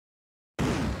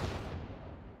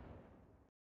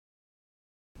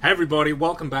Hey everybody,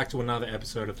 welcome back to another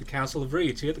episode of the Council of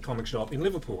Reeds here at the comic shop in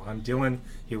Liverpool. I'm Dylan,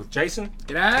 here with Jason.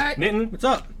 G'day. Nitin. What's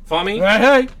up? Fami.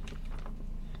 Hey.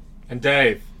 And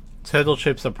Dave. Turtle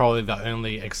chips are probably the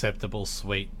only acceptable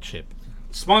sweet chip.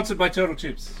 Sponsored by Turtle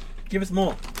Chips. Give us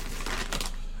more.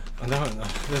 I don't know.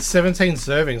 There's 17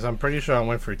 servings. I'm pretty sure I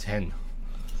went through 10.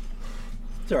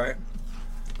 It's alright.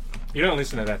 You don't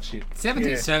listen to that shit.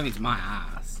 17 servings, my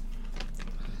ass.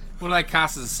 What do they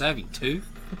cast as a serving? 2?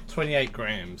 28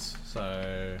 grams.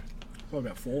 So... What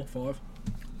about 4, 5?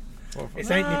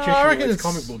 It's ain't I nutritional, reckon it's it's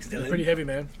comic books. They're pretty heavy,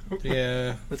 man.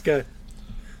 Yeah. Let's go.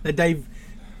 Now, Dave...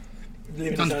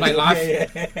 Contemplate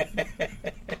life. Yeah.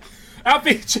 Our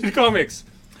featured comics.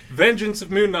 Vengeance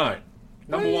of Moon Knight.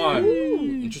 Number 1.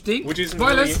 Interesting. Which isn't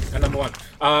Spoilers. really a number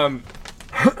 1.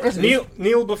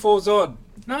 Kneel before Zod.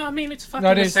 No, I mean, it's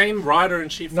fucking the same writer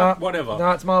and shit. Whatever.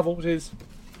 No, it's Marvel. It is.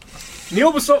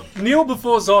 Kneel before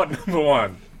Zod, number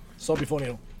 1. Sod before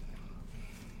Neil.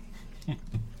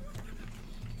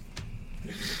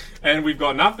 And we've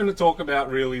got nothing to talk about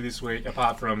really this week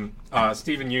apart from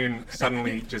Stephen Yuen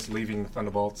suddenly just leaving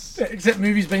Thunderbolts. Except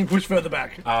movies being pushed further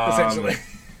back, essentially.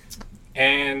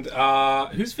 And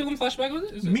whose film Flashback was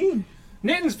it? Is it? Me.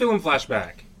 Nitin's film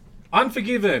Flashback.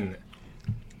 Unforgiven.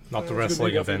 Not the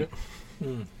wrestling event.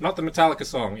 Not the Metallica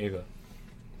song either.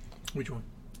 Which one?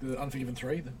 The Unforgiven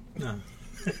 3? No.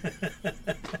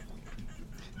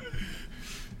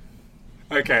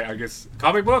 Okay, I guess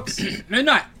comic books. Moon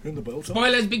Knight. Thunderbolts.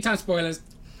 Spoilers, big time spoilers.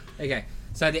 Okay,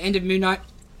 so the end of Moon Knight,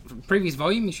 previous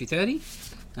volume, issue 30.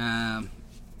 Moon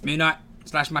Knight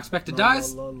 / Mark Spector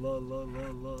dies.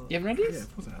 You haven't read this? Yeah,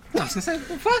 of course I have. I was going to say,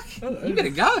 well, fuck, you better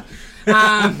go.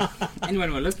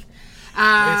 Anyone want to look?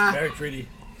 It's very pretty.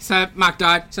 So Mark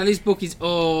died. So this book is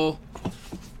all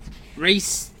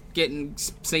Reese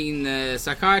seeing the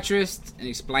psychiatrist and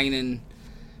explaining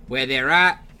where they're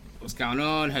at, what's going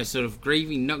on, her sort of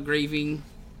grieving, not grieving.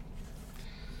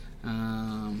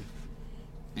 And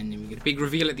then we get a big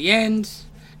reveal at the end.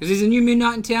 Because there's a new Moon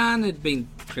Knight in town. It'd been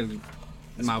clearly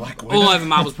all over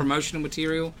Marvel's promotional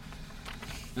material.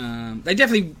 They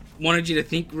definitely wanted you to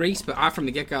think Reese, but from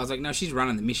the get-go I was like, no, she's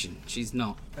running the mission. She's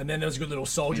not. And then there was a good little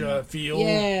soldier feel,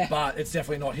 Yeah. but it's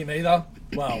definitely not him either.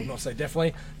 Well, not say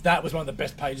definitely. That was one of the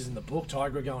best pages in the book.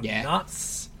 Tigra going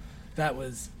nuts. That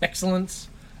was excellent.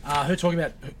 Her talking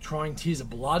about trying tears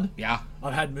of blood. Yeah.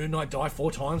 I've had Moon Knight die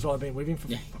 4 times while I've been with him, for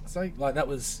fuck's sake. Like,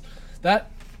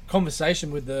 that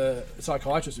conversation with the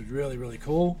psychiatrist was really, really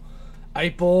cool.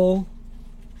 8-Ball.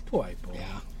 Poor 8-Ball.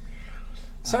 Yeah.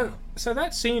 So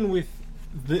that scene with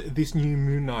this new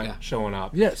Moon Knight showing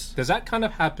up. Yes. Does that kind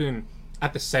of happen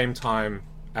at the same time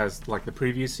as like the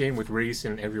previous scene with Reese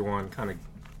and everyone kind of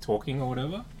talking or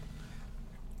whatever?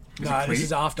 No, this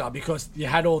is after, because you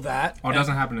had all that. Oh, it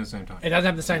doesn't happen at the same time. It doesn't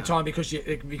happen at the same time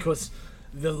because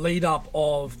the lead up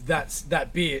of that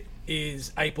bit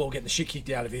is 8-Ball getting the shit kicked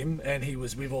out of him, and he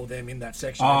was with all them in that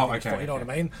section. Oh, okay. You know what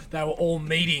I mean? They were all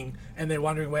meeting, and they're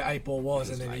wondering where 8-Ball was,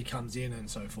 and then he comes in and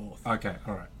so forth. Okay,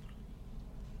 all right.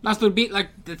 Last little bit,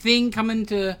 like the Thing coming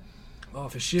to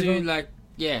For Shiva. do, like,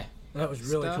 That was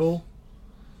really stuff. cool.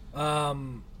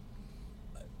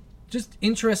 Just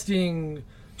interesting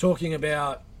talking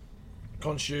about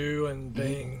Khonshu and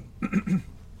being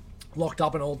locked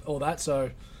up and all that. So,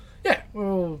 yeah,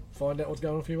 we'll find out what's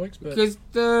going on in a few weeks. But Because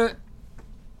they're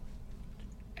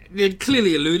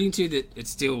clearly alluding to that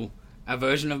it's still a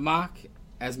version of Mark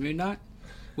as Moon Knight,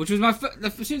 which was as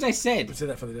soon as they said, say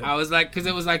that for the day. I was like, because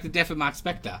it was like the death of Mark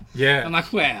Spector. Yeah. I'm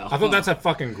like, well. I thought that's a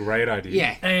fucking great idea.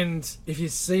 Yeah. And if you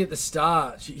see at the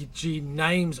start, she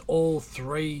names all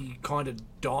 3 kind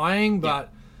of dying,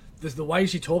 but the way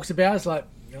she talks about it's like,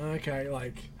 okay,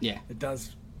 like, it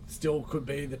does still could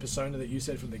be the persona that you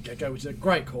said from the get-go, which is a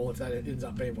great call if that ends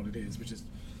up being what it is, which is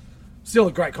still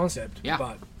a great concept. Yeah.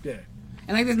 But, yeah.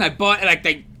 And like, there's no body. Like,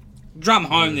 they drum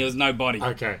home there was no body.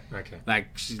 Okay.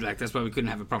 Like, she's like, that's why we couldn't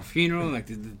have a proper funeral. Like,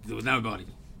 there was no body.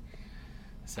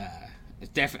 So,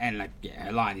 it's definitely, and like,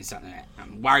 her line is something that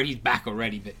I'm worried he's back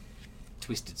already, but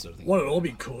twisted sort of thing. What would all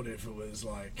be cool if it was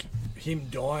like him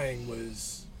dying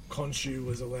was Khonshu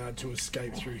was allowed to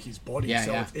escape through his body.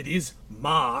 It is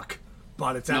Mark,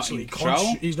 but it's Not actually in control?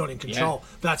 Khonshu. He's not in control.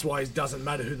 That's why it doesn't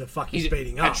matter who the fuck he's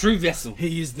beating up. A true vessel.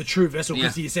 He is the true vessel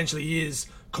because he essentially is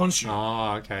Khonshu.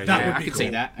 Oh, okay. That would I be could cool. see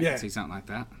that. I Yeah. could see something like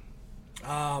that.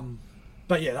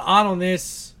 But yeah, the art on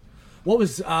this. What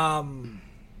was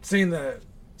seeing the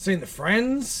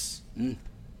friends,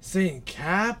 seeing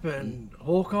Cap and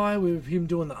Hawkeye with him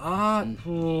doing the art.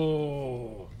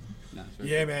 Oh. No,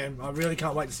 Yeah, man. I really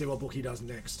can't wait to see what book he does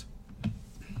next.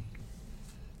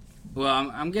 Well,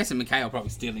 I'm guessing McKay will probably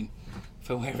steal him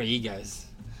for wherever he goes.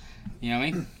 You know what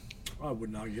I mean? I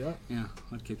wouldn't argue that. Yeah,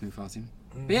 I'd keep him if I was him.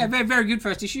 But yeah, very, very good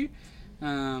first issue.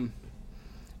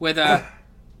 Whether...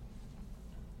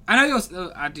 I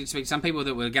know I did speak to some people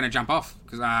that were going to jump off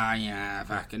because,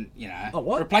 fucking,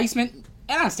 replacement.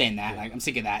 I understand that. Like, I'm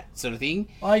sick of that sort of thing.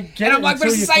 I get and I'm like, but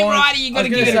it's the same writer, you got to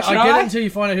give it a try. I get it until you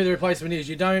find out who the replacement is.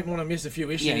 You don't want to miss a few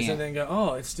issues and then go,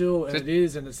 oh, it's still, and it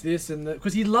is, and it's this, and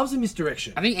because he loves a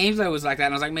misdirection. I think Ameslow was like that,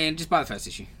 and I was like, man, just buy the first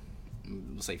issue.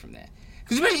 We'll see from there.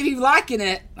 Because especially if you're liking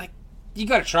it, like, you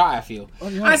got to try, I feel. Oh,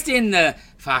 yeah. I understand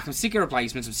I'm sick of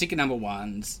replacements, I'm sick of number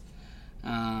ones.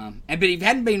 But if you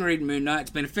hadn't been reading Moon Knight, it's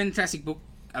been a fantastic book.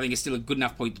 I think it's still a good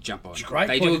enough point to jump on. It's great.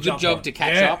 They do a good job to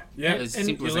catch up. Yeah, as and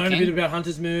simple you as learn they a can. bit about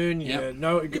Hunter's Moon. You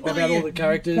know about all the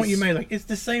characters. Point you made, like it's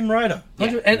the same writer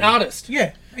and artist.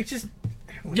 Yeah, it's just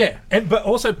but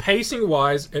also pacing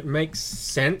wise, it makes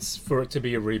sense for it to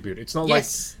be a reboot. It's not like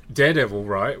Daredevil,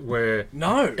 right? Where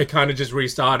it kind of just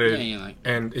restarted,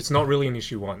 and it's not really an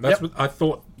issue one. That's what I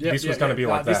thought this was going to be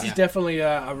like. This is definitely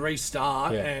a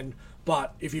restart,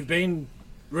 but if you've been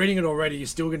reading it already, you're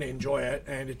still going to enjoy it,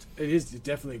 and it is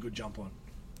definitely a good jump on.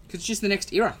 Because it's just the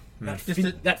next era.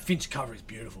 That Finch cover is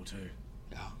beautiful too.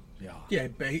 Yeah,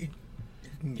 but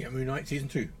Moon Knight season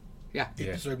 2. Yeah,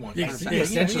 episode 1.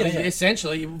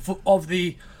 Essentially, of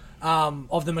the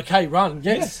McKay run.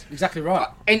 Yes, exactly right.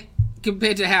 And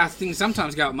compared to how things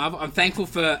sometimes go at Marvel, I'm thankful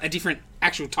for a different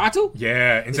actual title.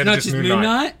 Yeah, instead of just Moon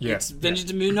Knight. It's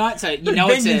Vengeance of Moon Knight. So the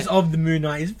Vengeance of the Moon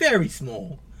Knight is very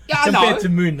small compared to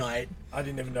Moon Knight. I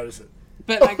didn't even notice it.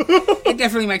 But like, it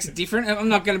definitely makes it different. I'm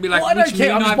not going to be like, I don't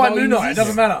care. I'm just buying Moon Knight. It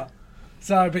doesn't matter.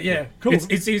 So, but yeah, cool.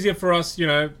 It's easier for us,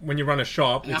 when you run a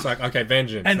shop. It's like, okay,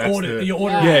 Vengeance. And you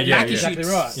order. Exactly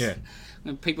right. Yeah.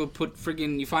 When people put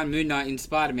you find Moon Knight in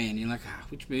Spider-Man, and you're like,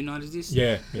 which Moon Knight is this?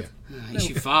 Yeah.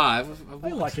 Issue 5.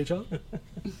 They like each other.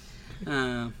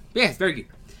 It's very good.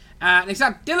 Next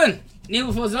up, Dylan. Kneel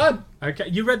before Zod. Okay,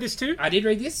 you read this too? I did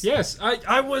read this. Yes,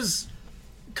 I was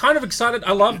kind of excited.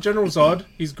 I love General Zod.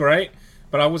 He's great.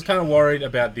 But I was kind of worried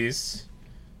about this,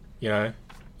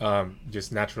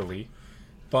 just naturally.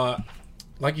 But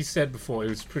like you said before, it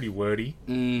was pretty wordy.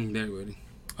 Very wordy.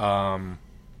 I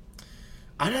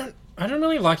don't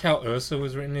really like how Ursa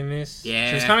was written in this. Yeah.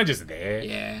 She was kind of just there.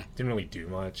 Yeah. Didn't really do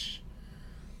much.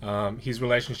 His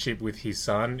relationship with his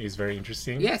son is very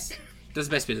interesting. Yes. That's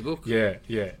the best bit of the book. Yeah.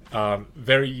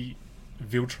 Very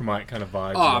Viltrumite kind of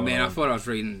vibe. Oh, man, I thought I was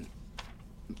reading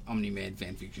Omni-Man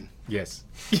fanfiction. Yes.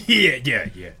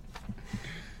 yeah.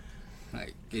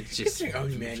 Like, it's just...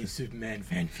 Omni-Man is Superman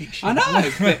fanfiction. I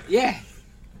know, but yeah.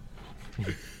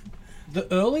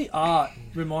 The early art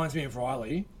reminds me of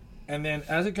Riley, and then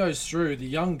as it goes through, the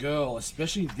young girl,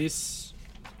 especially this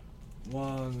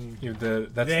one...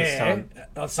 That's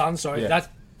the son. Sorry. Yeah. That's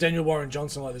Daniel Warren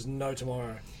Johnson like there's no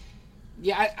tomorrow.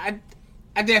 Yeah,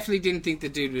 I definitely didn't think the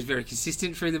dude was very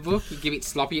consistent through the book. He'd get a bit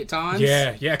sloppy at times.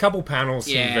 Yeah. A couple panels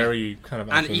seem very kind of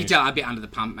unfinished. You tell a bit under the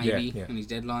pump maybe in his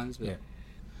deadlines. But,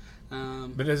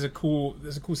 but there's a cool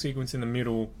sequence in the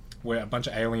middle where a bunch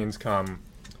of aliens come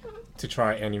to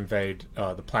try and invade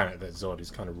the planet that Zod is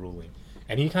kind of ruling,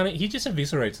 and he just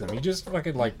eviscerates them. He just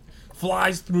like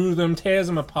flies through them, tears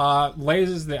them apart,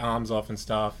 lasers their arms off and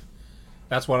stuff.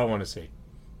 That's what I want to see.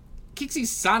 Kicks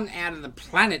his son out of the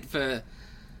planet for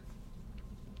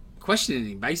questioning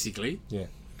him, basically. Yeah.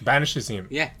 Banishes him.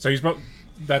 Yeah. So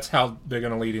that's how they're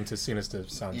going to lead into Sinister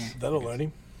Sons. Yeah. That'll learn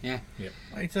him. Yeah.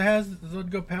 Right, so how's Zod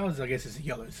got powers? I guess it's a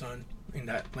yellow sun in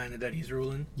that planet that he's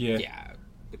ruling. Yeah. Yeah, I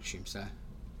would assume so.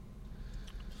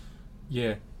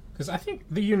 Yeah. Because I think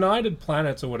the United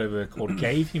Planets, or whatever they're called,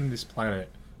 gave him this planet.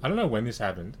 I don't know when this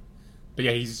happened. But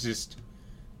yeah, he's just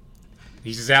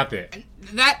out there.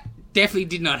 And that definitely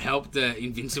did not help the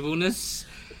invincibleness,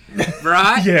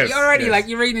 right? Yes. You're already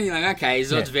you're reading, you're like, okay,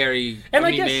 Zod's very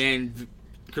Omni-Man,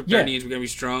 Kryptonians were going to be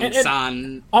strong,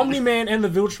 Sun. Omni-Man and the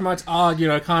Viltrumites are,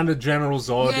 kind of General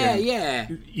Zod.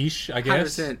 Ish, I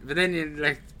guess. 100%. But then you're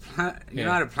like,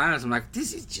 United Planets, I'm like,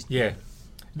 this is just... Yeah.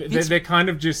 They're kind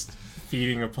of just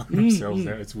feeding upon themselves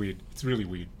now. It's weird. It's really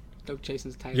weird. Dog chasing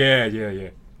his tail. Yeah.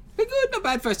 But good, not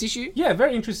bad first issue. Yeah,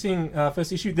 very interesting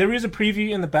first issue. There is a preview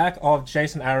in the back of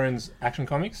Jason Aaron's Action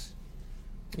Comics.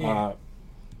 Yeah.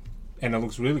 And it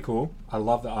looks really cool. I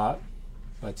love the art.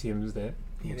 Tim's there.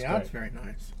 Yeah, the art's very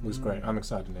nice. Looks great. I'm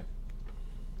excited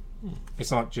now.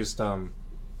 It's not just the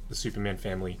Superman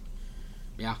family.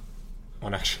 Yeah.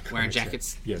 On Action Wearing Comics.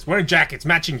 jackets. Yes, wearing jackets,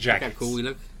 matching jackets. Look how cool we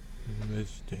look.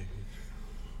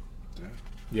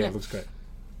 Yeah, it looks great.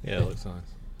 Yeah, it looks nice.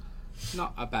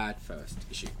 Not a bad first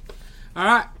issue.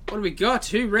 Alright, what do we got?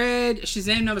 Who read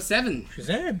Shazam number 7?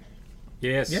 Shazam.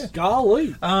 Yes. Yeah.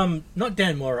 Golly. Not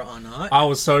Dan Mora on art. I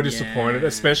was so disappointed,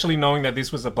 especially knowing that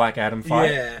this was a Black Adam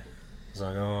fight. Yeah. It's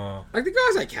like, oh. Like, the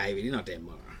guy's okay, but he's not Dan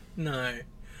Mora. No.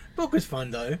 Book was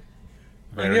fun, though.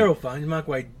 Very. Like, they're all fun. Mark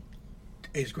Waid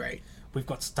is great. We've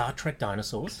got Star Trek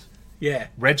dinosaurs. Yeah.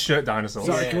 Red shirt dinosaurs.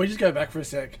 Sorry, Yeah. can we just go back for a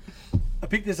sec? I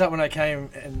picked this up when I came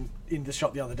in the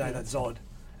shop the other day, that Zod,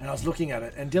 and I was looking at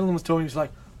it, and Dylan was talking, he was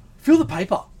like, feel the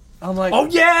paper. I'm like... Oh,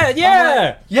 yeah! Like,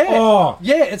 yeah! Oh.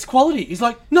 Yeah, it's quality. He's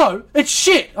like, no, it's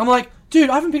shit! I'm like, dude,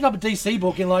 I haven't picked up a DC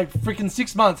book in like freaking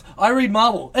 6 months. I read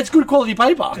Marvel. It's good quality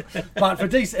paper. But for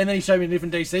DC... And then he showed me a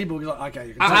different DC book. He's like, okay,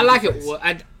 you can I tell like the it.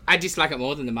 difference. I dislike it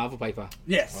more than the Marvel paper.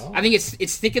 Yes. I think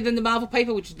it's thicker than the Marvel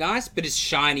paper, which is nice, but it's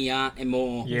shinier and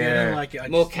more... Yeah. I don't like it. I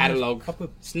More just- catalogue. Proper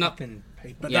It's not- fucking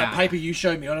paper. But Yeah. that paper you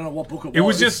showed me, I don't know what book it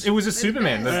was. It was a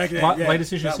Superman. The Okay, yeah,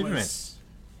 latest issue of that Superman. was-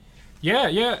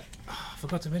 Yeah. Oh, I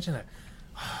forgot to mention that.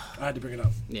 I had to bring it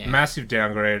up. Yeah. Massive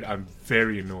downgrade. I'm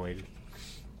very annoyed.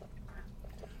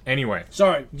 Anyway.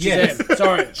 Sorry. Yes. Shazam.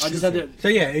 Sorry. I just had to... So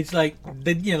yeah, it's like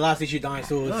the last issue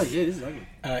dinosaurs Oh, yeah, this is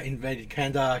ugly. invaded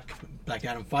Kandak. Black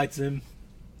Adam fights them.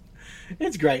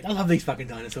 It's great. I love these fucking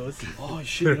dinosaurs. Oh,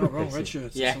 shit, you're not wrong. Red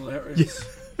shirts. Yeah. It's hilarious.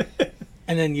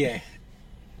 And then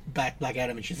Black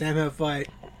Adam and Shazam have a fight.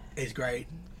 It's great.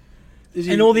 Is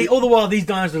he- And all the while these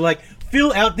dinosaurs are like,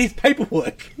 fill out this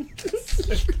paperwork.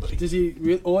 Does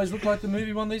he always look like the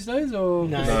movie one these days, or...?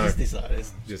 No, No. it's this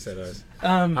size. Just said those.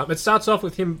 Um, It starts off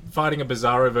with him fighting a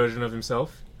bizarro version of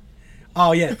himself.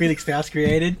 oh yeah, Felix Faust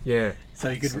created. Yeah. So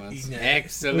he could.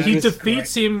 Excellent. He was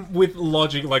defeats him with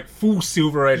logic, like full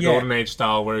Silver Age, Yeah. Golden Age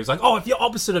style, where he's like, "Oh, if you're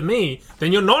opposite of me,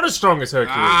 then you're not as strong as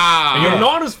Hercules, Ah. and you're Yeah.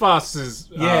 not as fast as."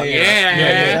 Yeah.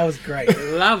 That was great.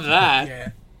 Love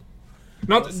that.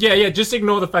 Yeah. Just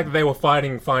ignore the fact that they were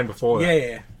fighting fine before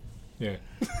that. Yeah.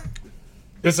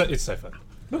 It's so fun.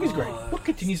 Book is great. Book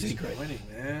continues to be great. Winning,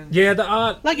 man. Yeah, the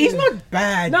art. Like he's not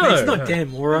bad. No, but it's not no. Dan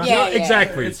Mora. Yeah.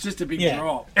 Exactly. It's just a big Yeah.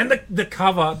 drop. And the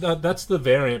cover, that's the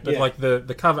variant, but Yeah. like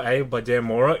the cover A by Dan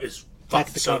Mora is That's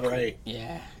fucking the so cover. cool. A.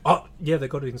 Yeah. Oh, yeah, they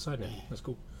got it inside now. That's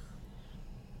cool.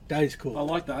 That is cool. I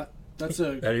like that. That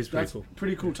is pretty cool.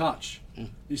 Pretty cool touch.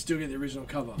 You still get the original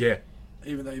cover, Yeah.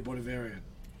 even though you bought a variant.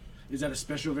 Is that a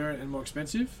special variant and more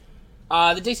expensive?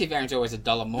 The DC variant's always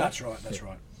 $1 more. That's right. That's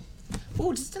right.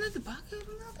 Oh, does it still have the barcode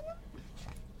on that?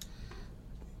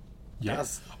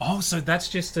 Yes. Oh, so that's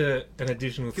just an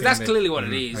additional thing. Because that's that- clearly what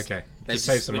it is. Okay. They Just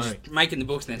save some we're money. just making the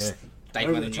books and then stake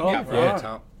Over on the the new top, cover right. on the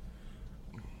top.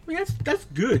 I mean, that's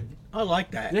good. I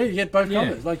like that. Yeah, you get both Yeah.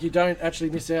 covers. Like you don't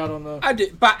actually miss out on the. I do,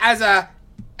 but as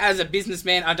a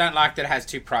businessman, I don't like that it has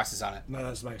two prices on it. No,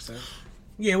 that makes sense.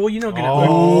 Yeah, well, you're not gonna.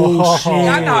 Oh, shit.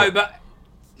 I know, but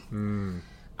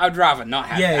I'd rather not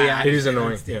have Yeah, that. yeah. It is annoying.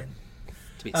 understand.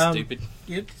 It's a bit stupid.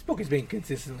 Yeah, this book has been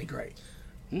consistently great.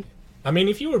 I mean,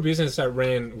 if you were a business that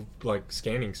ran like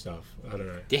scanning stuff, I don't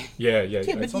know. Yeah. Yeah. Yeah,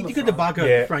 It's but on you the got the front. barcode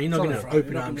Yeah. in front. You're not It's on going the to front.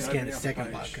 open You're up not and gonna scan open a up second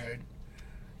the page.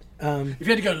 barcode. If you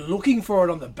had to go looking for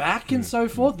it on the back and so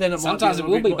forth, then it Sometimes might it be a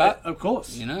will little be, bit more- but- of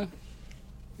course, You know.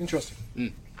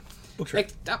 interesting. Book's right.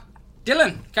 Next up,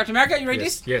 Dylan, Captain America. You read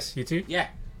Yes. this? Yes. You too. Yeah.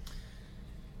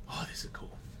 Oh, this is cool.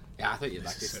 Yeah, I thought you'd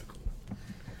like This is this. so cool.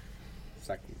 It's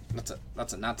like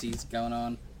lots of Nazis going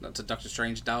on. Lots of Doctor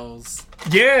Strange dolls.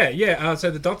 Yeah.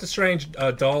 So the Doctor Strange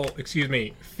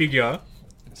figure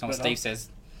That's what Steve says.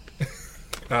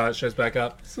 shows back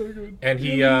up, So good. and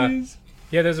he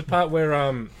there's a part where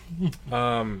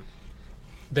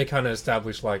they kind of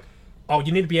establish like, oh,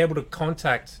 you need to be able to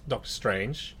contact Doctor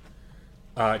Strange,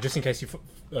 just in case you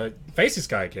face this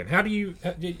guy again. How do you?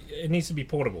 It needs to be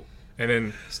portable. And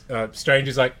then Strange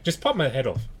is like, just pop my head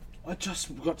off. I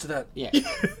just got to that. Yeah.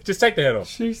 Just take the head off.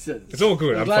 Jesus. It's all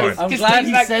good. I'm glad, fine. I'm glad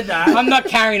he Like, said that. I'm not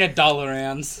carrying a doll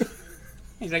around.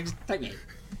 He's like, just take me.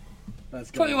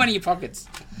 That's Put me good. in one of your pockets.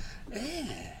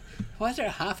 Why is there a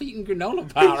half-eaten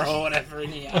granola bar or whatever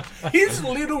in here? His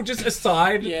little just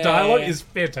aside Yeah. dialogue is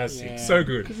fantastic. Yeah. So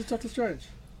good. Because it's Doctor Strange.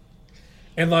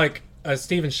 And like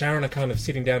Steve and Sharon are kind of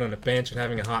sitting down on a bench and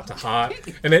having a heart to heart,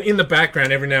 and then in the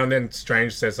background, every now and then,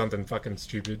 Strange says something fucking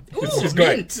stupid. It's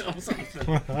great. Mint or something.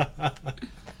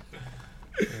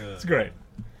 It's great.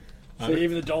 So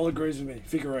even the doll agrees with me.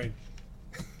 Figurine.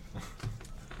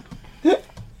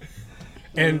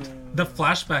 And the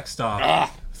flashback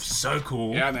stuff, so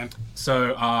cool. Yeah, man. So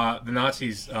the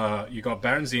Nazis, you got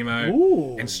Baron Zemo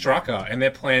Ooh. and Strucker, and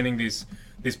they're planning this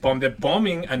bomb. They're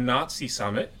bombing a Nazi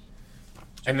summit,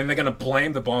 and then they're going to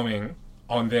blame the bombing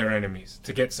on their enemies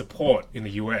to get support in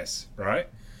the US, right?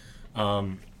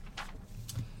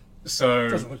 So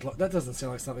That doesn't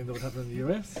sound like something that would happen in the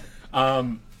US.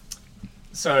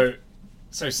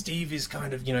 So Steve is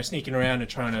kind of, sneaking around and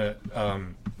trying to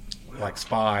like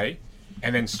spy,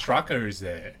 and then Strucker is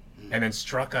there, and then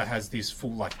Strucker has this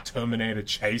full like Terminator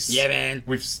chase. Yeah, man.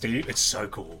 With Steve. It's so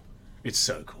cool. It's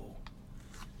so cool.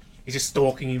 He's just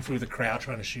stalking him through the crowd,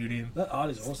 trying to shoot him. That art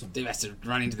is awesome. He has to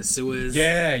run into the sewers.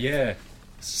 Yeah.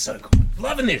 So cool.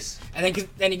 Loving this. And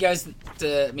then he goes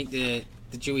to meet the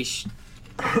Jewish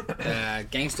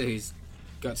gangster who's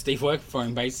got Steve working for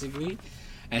him, basically.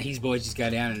 And his boys just go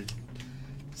down and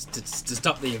to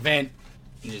stop the event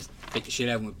and just beat the shit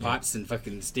out of them with pipes and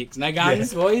fucking sticks. No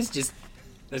guns, boys. Just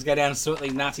let's go down and sort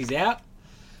these Nazis out.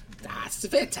 It's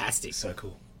fantastic. So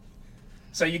cool.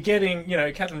 So you're getting,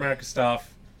 Captain America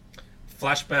stuff,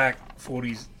 Flashback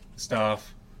 40s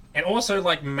stuff, and also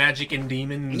like magic and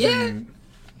demons. Yeah. And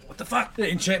what the fuck? Yeah,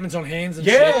 enchantments on hands and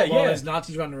shit while there's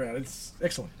Nazis running around. It's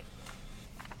excellent.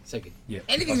 So good. Yeah.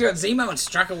 Anything's got Zemo and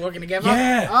Strucker working together.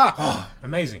 Yeah. Oh,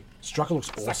 amazing. Strucker looks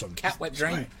awesome. cat wet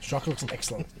dream. Strucker looks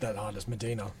excellent. That artist,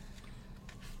 Medina.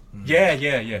 Yeah.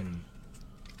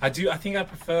 I think I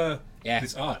prefer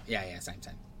this art. Yeah, same.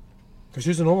 Because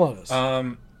who's the normal artist?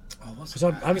 Because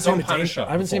I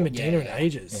haven't seen Medina in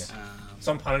ages. Yeah.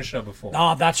 Some Punisher before.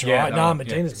 Oh, that's Yeah, right. no,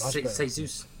 Medina's much better. Say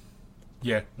Zeus.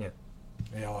 Yeah. Yeah,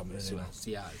 I like Medina.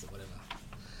 CRs or whatever.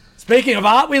 Speaking of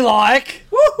art we like.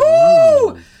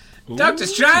 Woohoo! Doctor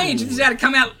Strange. This had to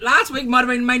come out last week. Might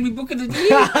have made me book it of the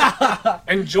year.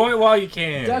 Enjoy it while you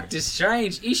can. Doctor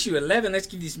Strange, issue 11. Let's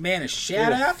give this man a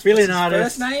shout out. Brilliant What's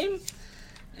artist. his first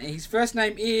name? His first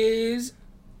name is...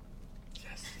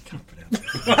 Yes, I can't pronounce it.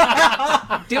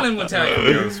 Dylan will tell you.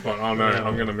 Oh no,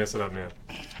 I'm going to mess it up now.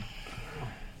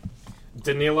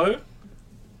 Danilo?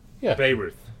 Yeah.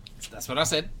 Beirut. That's what I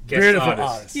said. Guest Beautiful artist.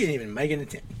 artist. You didn't even make an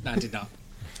attempt. No, I did not.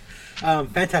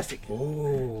 Fantastic.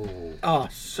 Oh,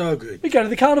 so good. We go to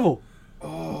the carnival.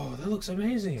 Oh, that looks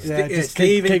amazing. Yeah, just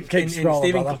Steve keep and scrolling,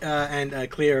 Steve brother. and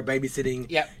Claire are babysitting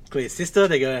Yep. Claire's sister.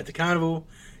 They go out to carnival.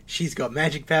 She's got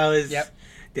magic powers. Yep.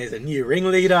 There's a new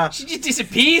ringleader. She just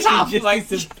disappears half, just like,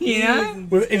 disappears. you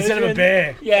know? Instead of a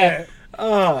bear. Yeah.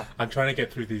 Oh, I'm trying to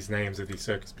get through these names of these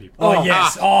circus people. Oh,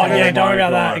 yes. Oh, yeah, my don't worry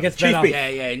about God. that. It gets Chief better.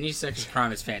 Beef. Yeah, New Circus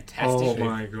Crime is fantastic. Oh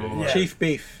my god. Yeah. Chief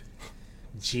Beef.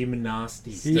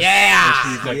 Gymnasty. Yeah!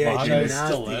 She's like, Yeah, "Wow, gymnasty." that's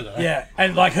still there, though." Yeah,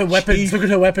 and like her weapons. Chief- Look at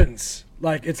her weapons.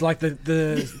 Like, it's like the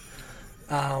The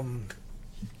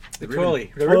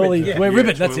twirly. The twirly. ribbon. Yeah. We're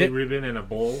ribbon, that's twirly it. ribbon and a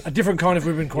ball. A different kind of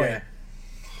ribbon queen. Yeah.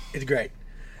 It's great.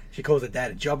 She calls her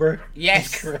dad a jobber.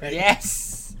 Yes. It's great.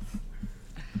 Yes.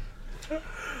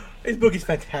 This book is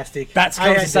fantastic. Bats I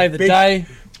comes had to save the big- day.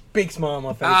 Big smile on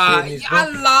my face. reading this I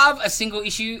book. love a single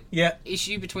issue Yeah.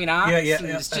 between arcs. Yeah, and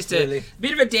it's just absolutely. a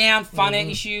bit of a down, funner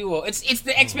issue. Or it's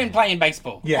the X-Men playing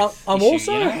baseball. Yes. I'm issue,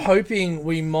 also you know? hoping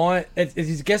we might, as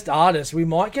his guest artist, we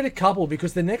might get a couple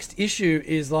because the next issue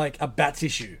is like a Bats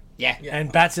issue. Yeah.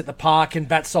 And Bats at the park and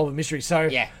Bats solve a mystery. So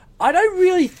Yeah. I don't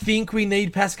really think we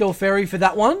need Pascal Ferry for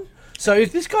that one. So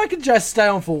if this guy could just stay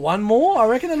on for one more, I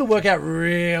reckon it'll work out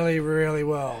really, really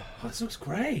well. Oh, this looks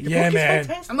great. Yeah, Book is man.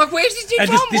 fantastic. I'm like, where's this dude And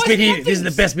from? this Why bit is he here, doing this is the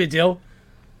things? best bit, Dill. Look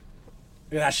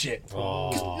at that shit.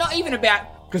 Not even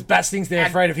about... Because Bats thinks they're And-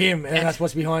 afraid of him, and that's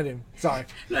what's behind him. Sorry.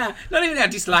 Nah, not even our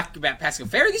dislike about Pascal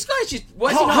Ferry. This guy's just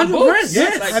working Oh, on 100%, books.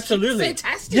 yes, Like, absolutely.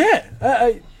 Fantastic. Yeah.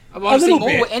 I A want to see little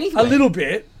more bit. anything. A little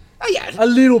bit. Oh, yeah. A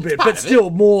little bit. part But of it. still,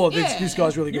 more. Yeah. This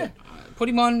guy's really good. Put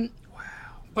him on...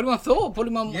 Put him on Thor. Put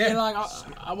him on... Yeah. You know, like,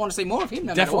 I want to see more of him. No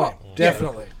matter Definitely. what.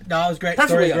 Definitely. No, it was great.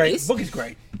 Preferably Story is on great. this. Book is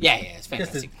great. Yeah, it's Just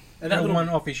fantastic. a that little-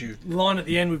 one-off issue. Line at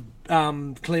the end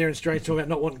with Claire and Strange talking about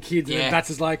not wanting kids, and Yeah. then Bats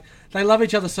is like, they love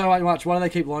each other so much. Why do they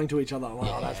keep lying to each other? I'm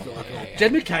like, oh, that's really cool.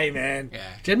 Jed McKay, man. Yeah.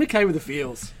 Jed McKay with the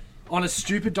feels on a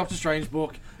stupid Doctor Strange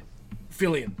book.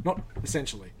 Fill-in, not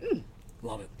essentially.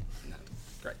 Love it.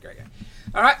 Great.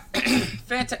 All right.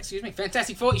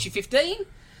 Fantastic Four, issue 15.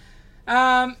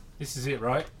 This is it,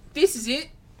 right? This is it.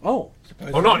 Oh,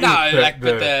 Or not No, it,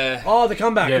 but the... oh, the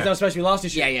comeback because Yeah. that was supposed to be last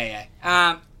issue. Yeah.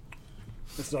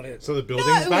 That's not it. So the No,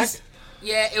 building's it back? was,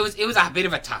 yeah, it was a bit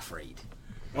of a tough read.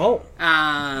 Oh,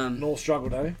 Um, North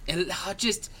struggled, eh? I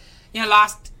just,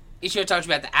 last issue I told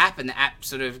you about the app, and the app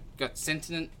sort of got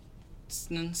Sentenent.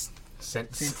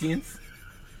 Sentience.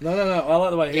 No. I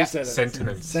like the way he Yeah. said it.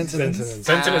 Sentenence. Sentence.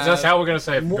 Sentence, that's how we're going to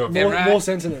say it. More, Go, more, Cameron. more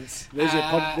sentence. There's your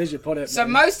pod. There's your pod app, So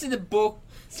man. most of the book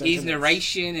is Sentenence.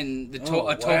 narration and the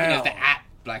talking wow. of the app,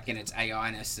 like in its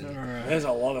AI-ness, and There's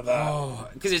a lot of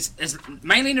that. because it's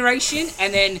mainly narration,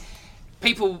 and then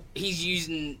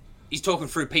he's talking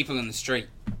through people in the street,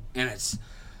 and it's.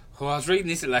 I was reading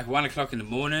this at like 1 o'clock in the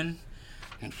morning,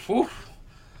 and it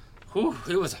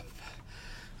was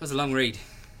a long read.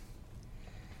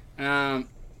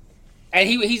 And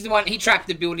he's the one. He trapped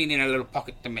the building in a little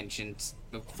pocket dimension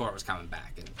before it was coming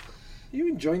back, and You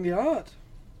enjoying the art?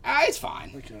 it's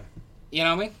fine. Okay. You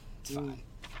know what I mean? It's fine.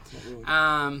 Not really.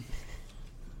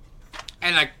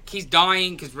 And like he's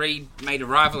dying because Reed made a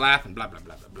rival app and blah blah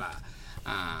blah blah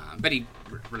blah. But he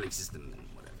releases them and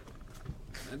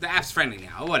whatever. The app's friendly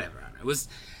now or whatever. I don't know. It was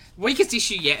weakest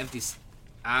issue yet of this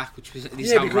arc, which was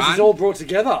this whole because run. it's all brought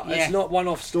together. Yeah. It's not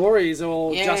one-off stories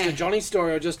or just a Johnny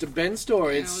story or just a Ben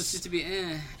story. It was just a bit,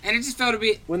 and it just felt a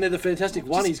bit. When they're the Fantastic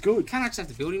One, he's good. Can't I just have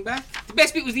the building back? The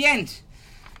best bit was the end.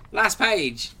 Last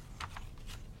page.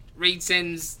 Reed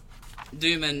sends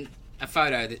Dooman a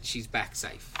photo that she's back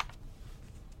safe.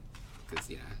 Because,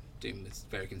 Doom was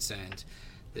very concerned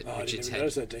that Richards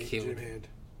had killed.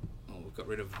 Oh, we got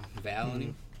rid of Val on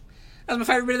him. That was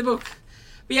my favourite bit of the book.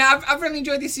 But yeah, I've really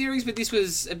enjoyed this series, but this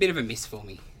was a bit of a miss for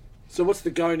me. So what's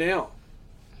the go now?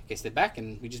 I guess they're back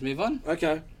and we just move on.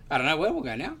 Okay. I don't know where we'll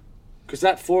go now. Because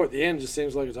that 4 at the end just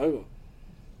seems like it's over.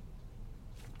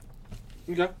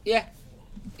 Okay.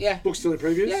 Yeah. Book's still in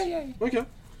previews? Yeah. Okay.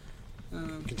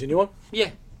 Continue on.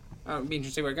 Yeah. It'll be interesting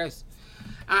to see where it goes.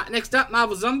 Next up,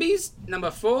 Marvel Zombies,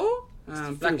 number 4.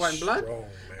 Black, White and Blood.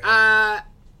 Strong,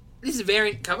 This is a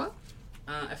variant cover.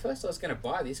 At first I was going to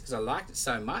buy this because I liked it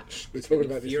so much. We're talking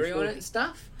about this Fury before. on it and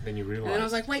stuff. Then you realise. And then I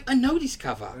was like, wait, I know this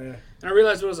cover. Yeah. And I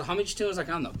realised what it was a homage to. I was like,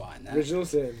 I'm not buying that. Original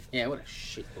Sin. Yeah, what a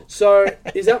shit book. So,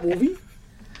 is that Wolvie?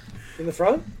 In the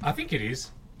front? I think it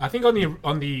is. I think on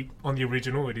the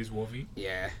original it is Wolvie.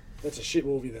 Yeah. That's a shit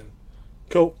Wolvie then.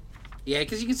 Cool. Yeah,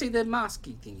 because you can see the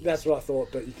masky thing. That's what I thought,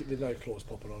 but there's no claws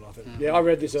popping or nothing. Yeah, I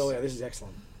read this earlier. This is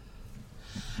excellent.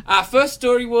 First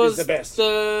story was the best.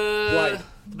 The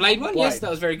Blade one. Blade. Yes, that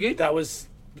was very good. That was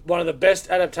one of the best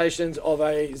adaptations of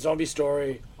a zombie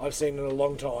story I've seen in a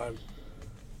long time.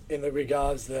 In the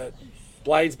regards that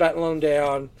Blade's battling them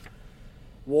down,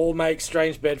 War makes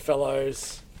strange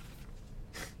bedfellows.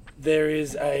 There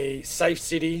is a safe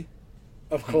city,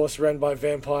 of course, run by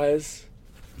vampires.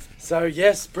 So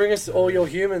yes, bring us all your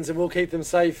humans and we'll keep them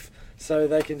safe so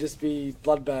they can just be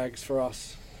blood bags for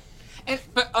us.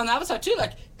 But on the other side too,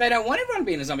 like they don't want everyone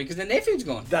being a zombie because then their food's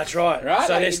gone. That's right. Right?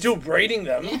 So Like, they're still breeding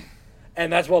them. Yeah.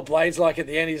 And that's what Blade's like at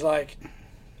the end. He's like,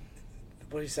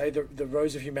 what do you say? The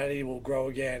rose of humanity will grow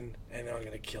again, and then I'm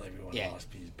going to kill everyone. Yeah.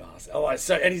 Last piece bastard. Oh,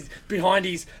 so and he's behind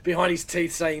his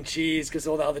teeth saying cheers because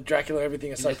all the other Dracula,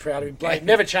 everything are so proud of him. Blade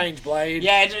never changed. Blade.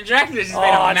 Yeah, Dracula's just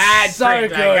been Oh, a it's mad so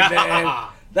prick, good, like, man.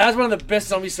 That was one of the best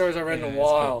zombie stories I read in a it's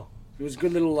while. It was a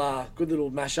good little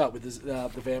mashup with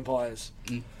the vampires.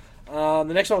 The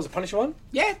next one was the Punisher one.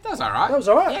 Yeah, that was alright. That was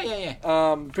alright.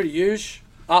 Yeah. Pretty huge.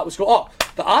 Art was cool. Oh,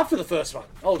 the art for the first one.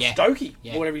 Oh, Yeah. Stokey.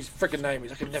 Yeah. Or whatever his freaking name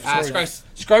is. I can never say Scroats.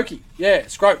 Scrokey. Yeah,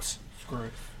 Scroats. Screw.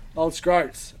 Old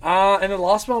Scroats. And the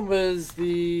last one was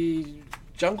the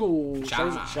Jungle...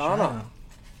 Shana.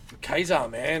 Kazar,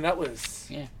 man. That was...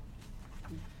 Yeah.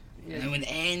 And then with the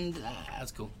end, that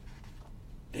was cool.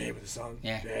 Yeah, with the sun.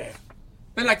 Yeah.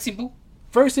 But like simple.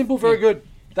 Very simple, very good.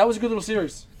 That was a good little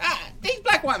series. These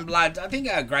Black, White and Blood, I think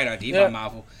are a great idea Yeah. by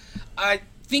Marvel. I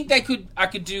think I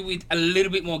could do with a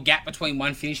little bit more gap between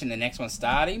one finish and the next one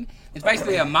starting. It's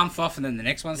basically a month off and then the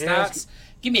next one starts.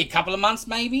 Give me a couple of months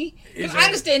maybe. 'Cause I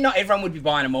understand not everyone would be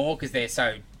buying them all because they're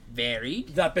so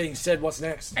varied. That being said, what's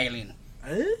next? Alien,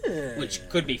 which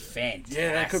could be fantastic.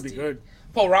 Yeah, that could be good.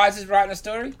 Paul Reiser's is writing a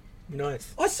story.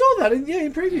 Nice. I saw that in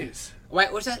previews.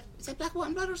 Wait, what's that? Is that Black, White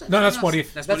and Blood or is that No, that's something What else?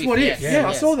 If. That's What If. Yeah,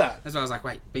 I saw that. That's why I was like,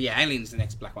 wait. But yeah, Alien's the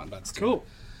next Black, White and Blood story. Cool.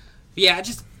 But yeah,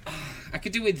 I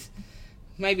could do with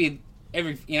maybe a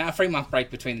 3-month break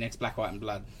between the next Black, White and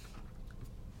Blood.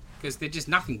 Because they're just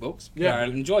nothing books. Yeah.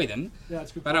 I'll enjoy them. Yeah,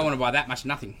 that's good. But I don't want to buy that much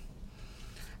nothing.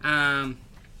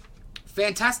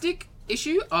 Fantastic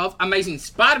issue of Amazing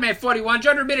Spider-Man 41.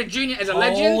 John Romita Jr. as a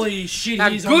legend. Holy shit, How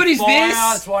he's good on is fire. this?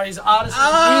 That's why he's artist of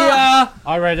Ah!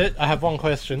 I read it. I have one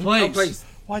question. the year. Oh, please.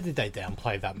 Why did they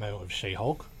downplay that moment with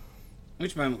She-Hulk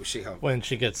Which moment was She-Hulk? when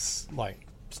she gets like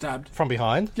Stabbed. from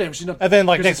behind, Yeah, but she's not... and then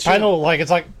like because next it's She-Hulk. panel, like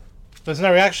it's like there's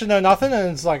no reaction, no nothing, and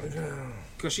it's like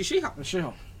Because she's She-Hulk. It's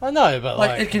She-Hulk. I know, but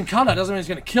Like, like, it can cut her, doesn't mean it's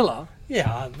going to kill her.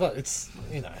 yeah, but it's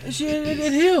It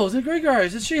heals, it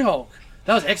regrows, it's She-Hulk.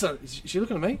 That was excellent. Is she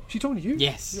looking at me? She talking to you?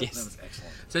 Yes, Yeah, yes. That was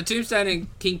excellent. So Tombstone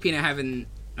and Kingpin are having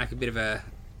like a bit of a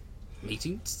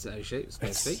meeting, so to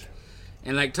speak.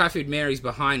 And like Typhoid Mary's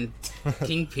behind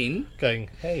Kingpin. going,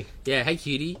 hey, Yeah, hey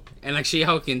cutie. And like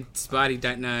She-Hulk and Spidey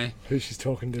don't know. Who she's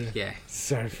talking to. Yeah.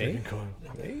 So freaking cool.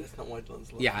 That's not why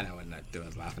Dylan's laughing. Yeah, I know what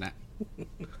Dylan's laughing at.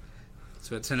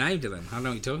 So what's her name, Dylan? I don't know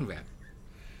what you're talking about.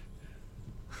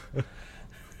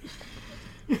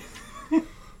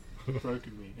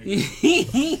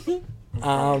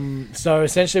 So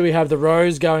essentially we have the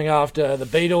Rose going after the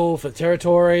Beetle for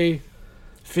territory.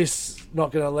 Fist's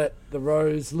not going to let the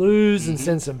Rose lose and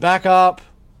send some backup.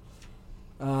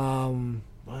 A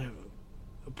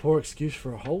poor excuse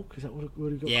for a Hulk. Is that what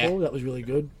it got Yeah. called? That was really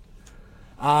good.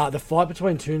 The fight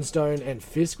between Tombstone and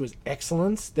Fisk was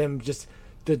excellent. Them just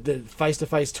the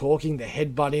face-to-face talking, the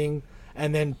headbutting,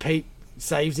 and then Pete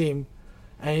saves him,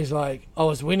 and he's like, "I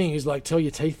was winning." He's like, "Tell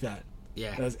your teeth that."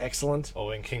 Yeah. That was excellent. Or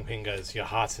when Kingpin goes, "Your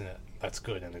heart's in it. That's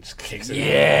good," and it just kicks it.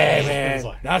 Yeah, It's man.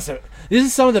 like- This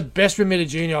is some of the best Romita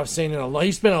Jr. I've seen in a lot.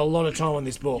 He spent a lot of time on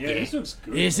this book. Yeah, this looks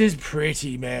good. This is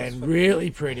pretty, man. Really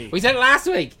pretty. We said it last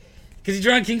week because he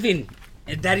drew on Kingpin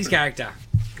and Daddy's character.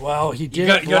 Well, he You did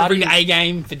got to bring the A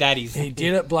game for Daddy's. He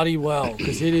did it bloody well,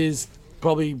 because it is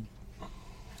probably...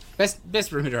 Best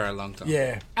Romita in a long time.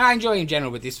 Yeah. And I enjoy him in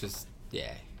general, but this was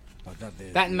Like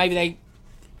that, and maybe they,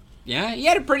 he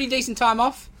had a pretty decent time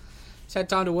off. He's had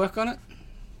time to work on it.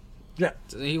 Yeah.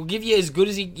 So he'll give you as good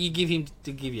as you give him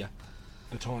to give you.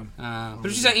 The time. But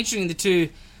it's just so interesting, the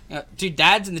two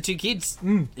dads and the two kids.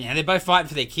 Yeah, they're both fighting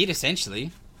for their kid,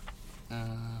 essentially.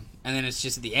 And then it's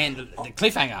just at the end, the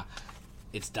cliffhanger.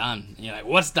 It's done. And you're like,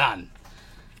 what's done?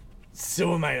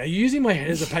 Silver, mate, are you using my head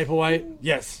as a paperweight?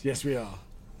 Yes, we are.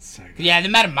 So good. Yeah, the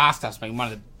Madame Master's been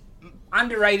one of the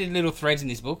underrated little threads in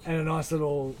this book. And a nice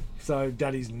little... So,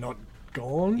 Daddy's not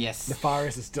gone. Yes.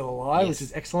 Nefarious is still alive, Yes. which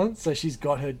is excellent. So she's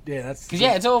got her... Yeah, that's...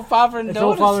 Because, it's all father and It's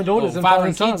daughters. all father and daughters Or and father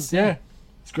and kids. sons. Yeah.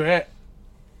 It's great.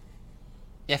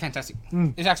 Yeah, fantastic.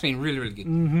 It's actually been really, really good.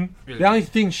 Mm-hmm. Really The only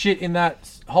thing shit in that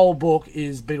whole book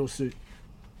is Beetle's suit.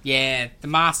 Yeah, the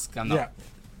mask. I'm not. Yeah.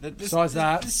 Besides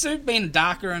that- the suit being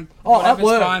darker and Oh, whatever, that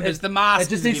worked. it's fine, but it's the mask. It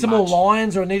just is a needs bit some more much.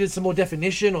 lines, or it needed some more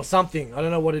definition, or something. I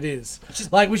don't know what it is. Which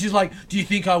is like, do you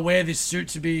think I wear this suit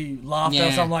to be laughed at?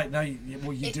 Yeah. So I'm like, no, you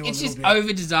do. It's a just little bit.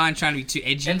 over designed, trying to be too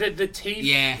edgy. And the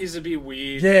teeth is a bit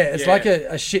weird. Yeah, it's like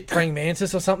a shit praying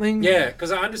mantis or something. Yeah,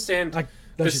 because I understand Like,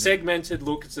 the those are- segmented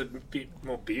look. It's a bit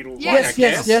more beetle. Yes, I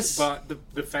guess, yes. But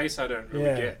the face I don't really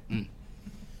Yeah. get.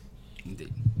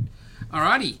 Indeed.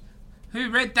 Alrighty.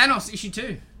 Who read Thanos issue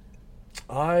 2?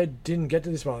 I didn't get to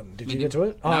this one. Did you didn't? get to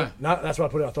it? No. Oh, no, that's why I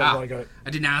put it. I thought I got it. I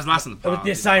didn't know. I was last on the But pile.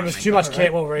 the same, it was too much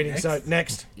Cantwell reading, so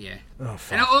next. Yeah. Oh,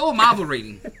 fuck. And all Marvel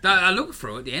reading. I look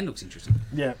through it. The end looks interesting.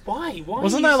 Yeah. Why?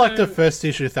 Wasn't that like the first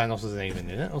issue of Thanos wasn't even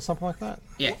in it, or something like that?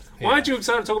 Yeah. Why aren't you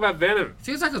excited to talk about Venom?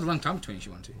 Feels like it was a long time between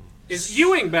issue 1 and 2. Is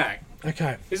Yuen back?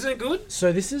 Okay. Isn't it good?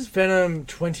 So this is Venom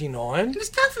 29. And it's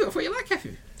Kafu. I thought you liked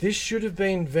Kafu. This should have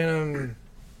been Venom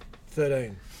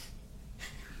 13.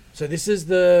 So this is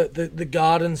the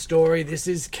garden story. This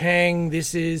is Kang.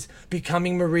 This is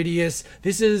becoming Meridius.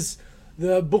 This is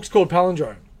the book's called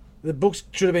Palindrome. The books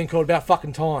should have been called About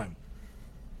Fucking Time.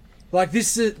 Like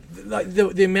this is like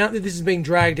the amount that this has been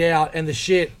dragged out and the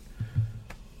shit.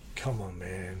 Come on,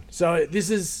 man. So this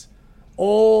is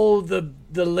all the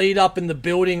lead up in the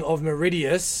building of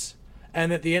Meridius,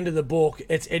 and at the end of the book,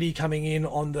 it's Eddie coming in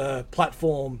on the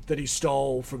platform that he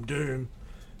stole from Doom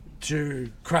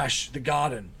to crash the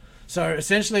garden. So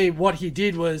essentially, what he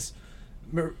did was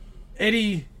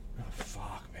Eddie. Oh,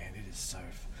 fuck, man, it is so.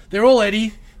 They're all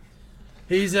Eddie.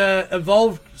 He's a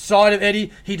evolved side of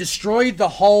Eddie. He destroyed the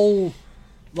whole,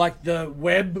 like the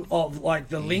web of like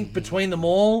the link between them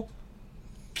all.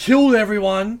 Killed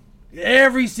everyone,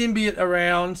 every symbiote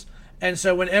around, and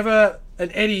so whenever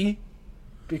an Eddie,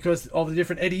 because of the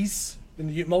different Eddies in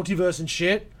the multiverse and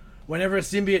shit, whenever a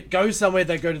symbiote goes somewhere,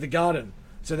 they go to the garden,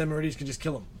 so then Meridius can just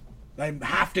kill them. They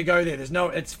have to go there.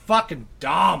 It's fucking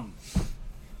dumb.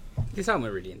 This whole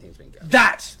Meridian thing's been going.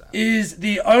 That is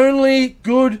the only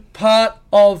good part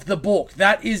of the book.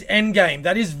 That is Endgame.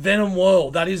 That is Venom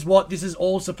World. That is what this is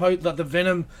all supposed. That the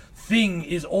Venom thing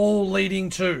is all leading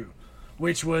to,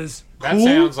 which was That cool.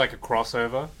 sounds like a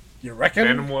crossover. You reckon?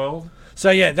 Venom World.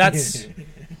 So yeah, that's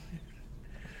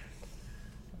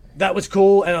that was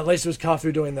cool, and at least it was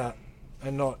Kafu doing that,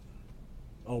 and not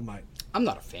old mate. I'm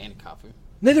not a fan of Kafu.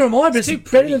 Neither am I, but it's too better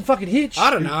pretty. than fucking Hitch.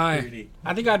 I don't know.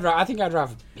 I think I'd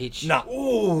rather Hitch. Nah.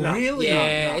 Oh, Nah. really?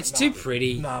 Yeah, it's too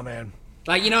pretty. Nah, man.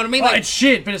 Like, you know what I mean? Oh, Like, it's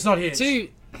shit, but it's not Hitch. too.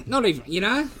 Not even, you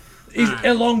know? He's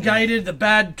elongated, the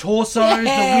bad torsos,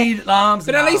 Yeah. the weird arms.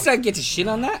 But at Nah. least I get to shit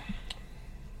on that.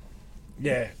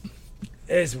 Yeah.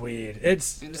 It's weird.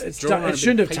 It's drawn on a it bit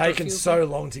shouldn't of have paper, taken feels so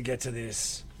long to get to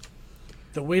this.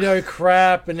 The Widow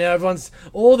crap, and now everyone's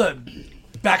all the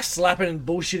backslapping and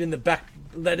bullshit in the back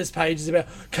letters pages about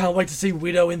can't wait to see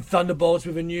Widow in Thunderbolts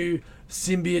with a new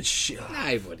symbiote shit.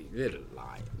 Nobody little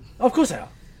lie. Of course they are.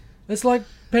 It's like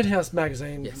Penthouse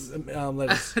magazine Yes.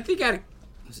 letters. I think I had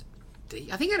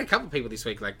I think I had a couple of people this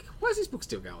week like, why is this book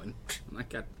still going? I'm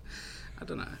like, I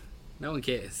don't know. No one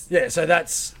cares. Yeah, so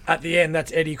that's at the end.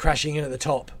 That's Eddie crashing in at the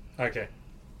top. Okay.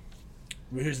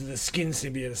 Who's the skin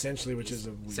symbiote essentially, which is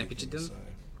a weird Same picture, thing,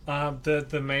 doesn't so.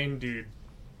 The main dude,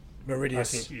 I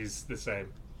Meridius. think, is the same.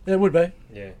 Yeah, it would be.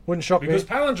 Yeah. Wouldn't shock Because me.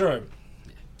 palindrome.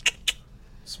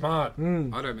 Smart.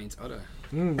 Otto means Otto.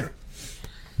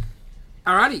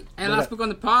 Alrighty, and last book on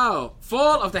the pile,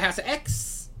 Fall of the House of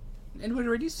X. Anybody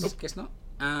read this? Nope. Guess not.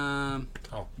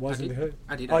 Wasn't it?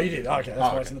 I did. Oh, you did. Okay, that's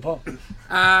why it's in the pile.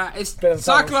 It's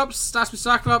Cyclops. Starts with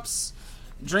Cyclops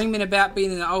dreaming about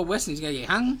being in the Old West and he's going to get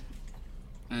hung.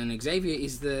 And Xavier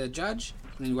is the judge.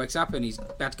 And he wakes up and he's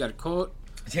about to go to court.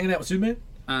 He's hanging out with Superman?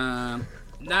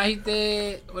 No, he's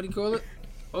there. What do you call it?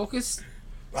 Orcus?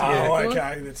 Oh,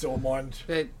 okay. That's all mind.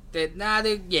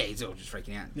 He's all just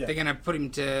freaking out. Yeah. They're going to put him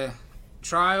to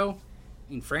trial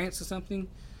in France or something.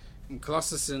 And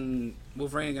Colossus and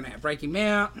Wolverine are going to break him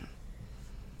out.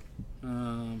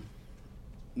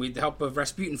 With the help of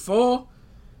Rasputin 4.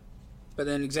 But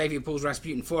then Xavier pulls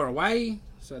Rasputin 4 away.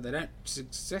 So they don't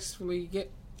successfully get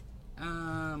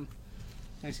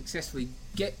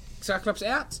Cyclops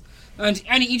out. And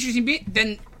only interesting bit,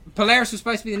 then Polaris was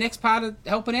supposed to be the next part of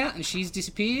helping out, and she's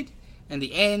disappeared. And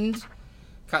the end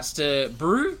cuts to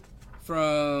Brew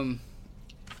from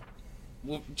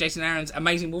Jason Aaron's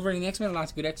Amazing Wolverine and the X-Men, a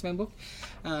last good X-Men book,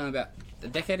 about a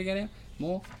decade ago now,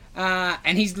 more.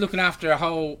 And he's looking after a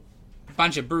whole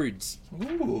bunch of broods.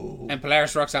 Ooh. And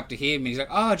Polaris rocks up to him, and he's like,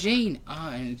 "Oh, Jean."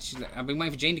 And she's like, "I've been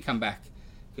waiting for Jean to come back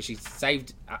because she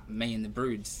saved me and the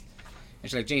broods." And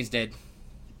she's like, "Jean's dead.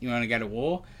 You want to go to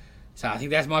war?" So I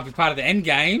think that might be part of the end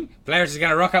game. Polaris is going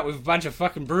to rock up with a bunch of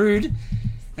fucking brood. And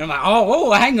I'm like,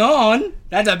 oh, hang on.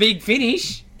 That's a big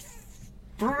finish.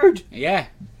 Brood? Yeah.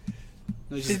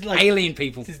 It just like, alien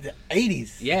people. This is the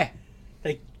 80s. Yeah.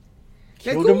 They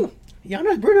killed them. Yeah, I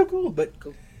know, Brood are cool, but,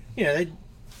 they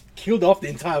killed off the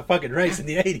entire fucking race in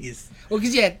the 80s. Well,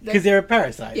 because they're a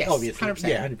parasite, yes, obviously. 100%.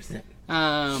 Yeah,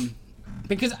 100%.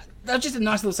 Because that was just a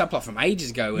nice little subplot from ages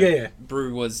ago where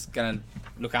Brew was going to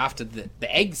look after the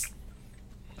eggs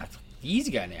like years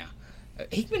ago now.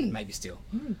 Hickman maybe still.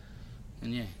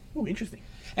 And Oh, interesting.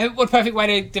 And what a perfect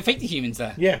way to defeat the humans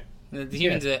though. Yeah. The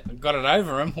humans that got it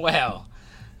over them. Wow.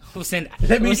 We'll send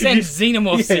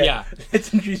xenomorphs to ya.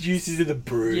 Let's introduce you to the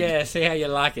Brood. Yeah, see how you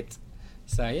like it.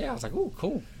 So I was like, oh,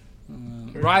 cool.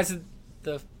 Rise of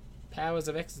the Powers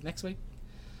of X is next week,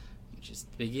 which is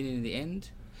the beginning and the end.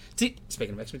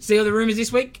 Speaking of X-Men, see all the rumours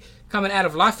this week coming out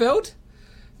of Liefeld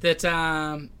that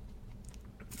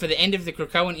for the end of the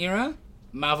Krakoan era,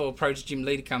 Marvel approached Jim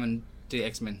Lee to come and do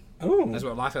X-Men. Oh, that's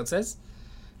what Liefeld says.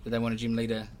 That they wanted Jim Lee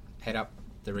to head up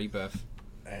the Rebirth.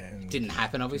 And didn't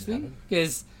happen, obviously,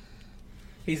 because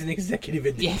he's an executive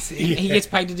at DC. Yes, he gets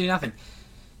paid to do nothing.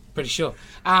 Pretty sure.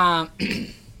 But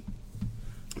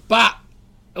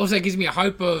it also gives me a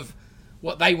hope of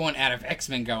what they want out of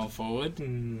X-Men going forward.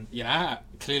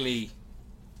 Clearly,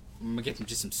 we get them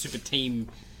just some super team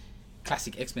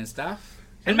classic X-Men stuff.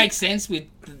 It makes sense with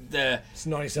the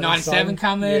 97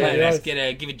 coming. Let's give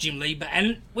it Jim Lee.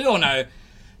 And we all know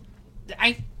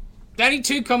the only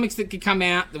two comics that could come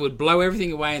out that would blow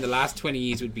everything away in the last 20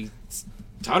 years would be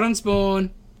Todd on Spawn,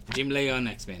 Jim Lee on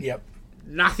X-Men. Yep.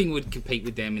 Nothing would compete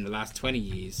with them in the last 20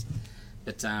 years.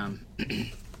 But it's all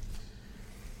in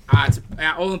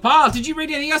the pile. Did you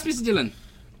read anything else, Mr. Dillon?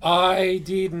 I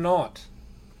did not.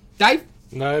 Dave?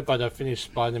 No, but I finished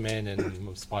Spider-Man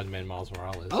and Spider-Man Miles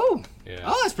Morales. Oh. Yeah.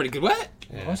 Oh, that's pretty good work.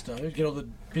 Yeah. Nice, Dave. Get all the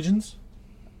pigeons?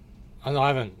 I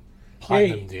haven't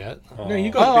platinumed yet. No,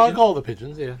 you got I got all the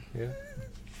pigeons, yeah. You've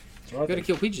got to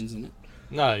kill pigeons, isn't it?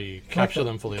 No, you capture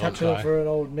them for the old guy. For an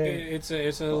old man. It's a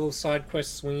little side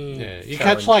quest swing. Yeah, you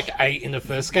catch like 8 in the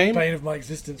first game. Bane of my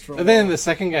existence for a And then in the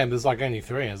second game, there's like only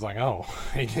 3. And it's like, oh,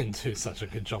 he didn't do such a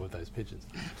good job with those pigeons.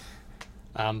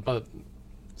 But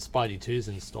Spidey 2's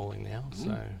installing now,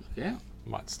 so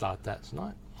might start that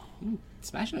tonight.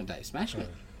 Smashing it, Dave. Smashing it.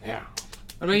 Yeah.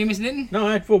 What about you, Mr. Nitton? No,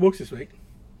 I had 4 books this week.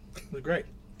 It was great.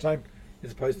 Same.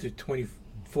 As opposed to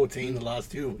 2014 the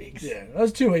last 2 weeks. Yeah, that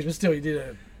was 2 weeks, but still, you did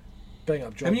a bang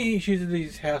up job. How many issues of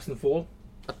these House in the Fall?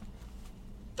 I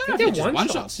think they're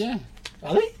one-shots, yeah.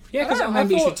 Are they? Yeah, because I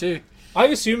maybe issue thought 2. I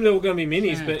assumed they were going to be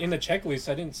minis, but in the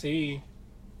checklist I didn't see,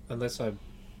 unless I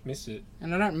missed it.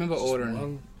 And I don't remember ordering.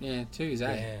 one. Yeah, 2 is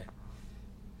 8. Yeah.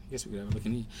 I guess we could have a look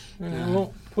in here.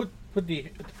 Well, put the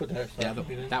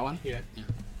That one? Yeah.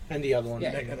 And the other one.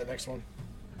 And the next one.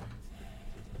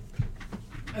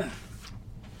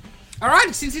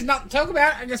 Alright, since there's nothing to talk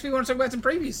about, I guess we want to talk about some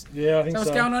previews. Yeah, I think so.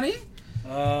 What's going on here?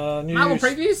 Marvel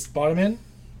previews? Spider-Man.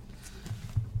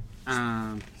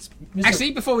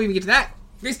 Actually, before we even get to that,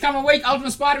 this coming week,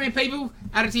 Ultimate Spider-Man people,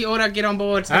 add it to your order, get on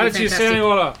board. Add it to your selling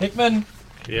order. Hickman.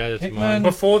 Yeah, that's Hickman. mine.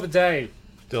 Before the day.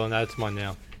 Dylan, add it to mine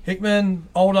now. Hickman,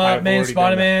 older I've man already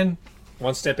Spider-Man.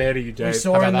 One step ahead of you, Dave. We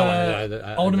saw in that the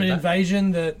one? Ultimate I did that.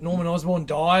 Invasion that Norman Osborn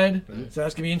died, so that's going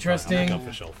to be interesting. Off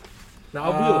the shelf. No,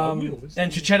 I will.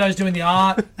 And Chichetto's doing the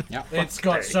art. Yep. It's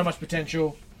got so much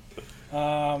potential.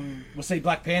 We'll see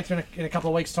Black Panther in a couple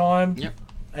of weeks' time. Yep.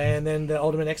 And then the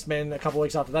Ultimate X-Men a couple of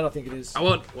weeks after that, I think it is. Oh,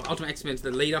 well, Ultimate X-Men's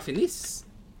the lead off in this.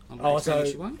 So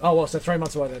 3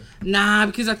 months away then. Nah,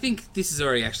 because I think this is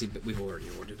already we've already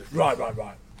ordered it. Right.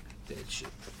 Dead shit.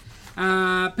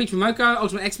 Peach Momoko,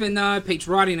 Ultimate X-Men though. Peach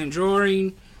writing and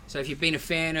drawing. So if you've been a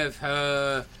fan of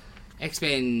her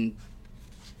X-Men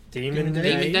Demon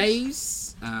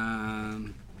Days,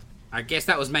 I guess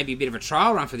that was maybe a bit of a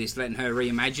trial run for this, letting her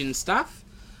reimagine stuff.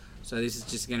 So this is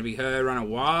just going to be her running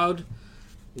wild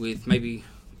with maybe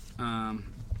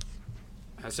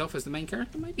herself as the main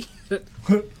character, maybe.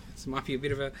 This might be a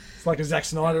bit of a... It's like a Zack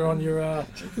Snyder on your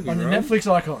Netflix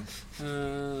icon.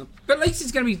 But at least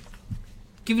it's going to be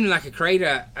giving like a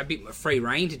creator a bit more free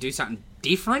reign to do something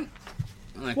different.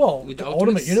 Like with the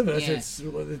Ultimate Universe, it's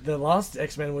the last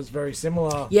X-Men was very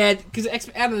similar. Yeah, because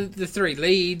out of the three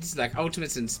leads, like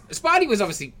Ultimates and Spidey was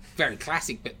obviously very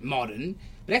classic but modern,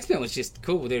 but X-Men was just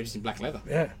cool. They were just in black leather.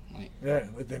 Yeah,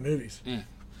 with their movies. Yeah.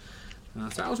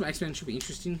 So Ultimate X-Men should be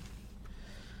interesting.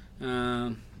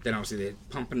 Then obviously they're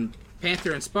pumping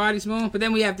Panther and Spidey's more, but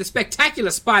then we have the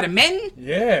Spectacular Spider-Men.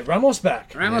 Yeah, Ramos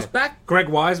back. Back. Greg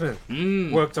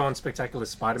Weisman worked on Spectacular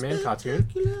Spider-Man cartoon.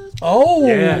 Oh,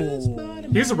 yeah.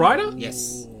 He's a writer.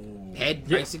 Yes. Head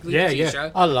basically. Yeah.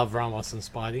 Show. I love Ramos and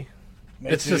Spidey.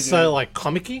 It's just so like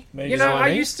comic-y. You know, I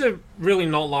used to really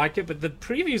not like it, but the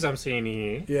previews I'm seeing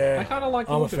here, I kind of like.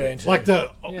 I'm a fan too. Like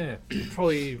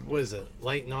probably what is it?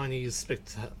 Late '90s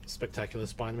Spectacular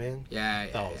Spider-Man. Yeah,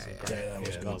 that was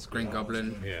that was Green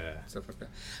Goblin. Yeah, stuff like that.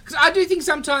 Because I do think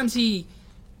sometimes he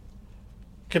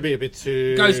could be a bit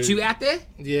too goes too out there.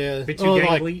 Yeah, a bit too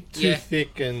gangly, like, too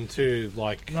thick and too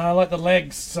like. No, I like the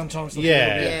legs sometimes.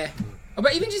 Yeah.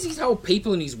 But even just his whole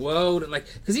people in his world, like,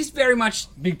 because he's very much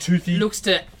big toothy, looks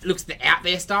the out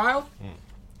there style,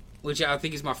 which I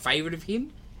think is my favourite of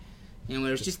him. You know,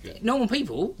 where it's just normal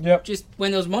people. Yep. Just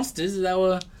when there was monsters,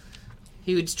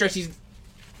 he would stretch his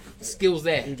skills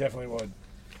there. He definitely would.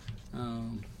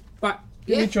 But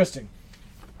interesting.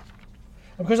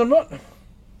 Because I'm not.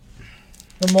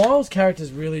 The Miles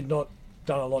character's really not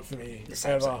done a lot for me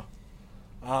ever.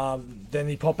 Then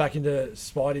he popped back into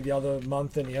Spidey the other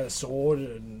month and he had a sword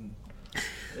and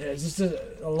it's just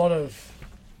a lot of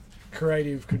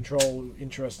creative control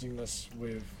interestingness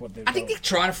with what they've done. I think they're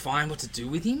trying to find what to do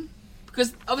with him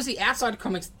because obviously outside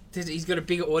comics he's got a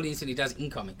bigger audience than he does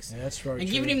in comics. Yeah, that's very and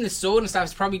true. giving him the sword and stuff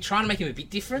is probably trying to make him a bit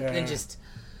different than just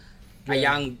a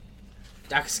young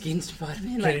dark-skinned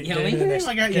Spider-Man. Like, you know what I mean?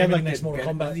 Like next Mortal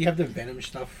Kombat. You have the Venom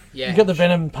stuff. Yeah. You got the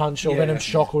Venom punch or Venom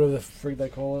shock, whatever the freak they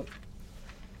call it.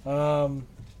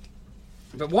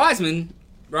 But Wiseman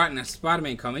writing a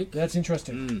Spider-Man comic. That's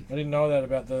interesting. I didn't know that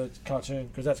about the cartoon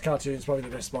because that cartoon's probably the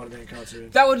best Spider-Man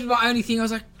cartoon. That was my only thing. I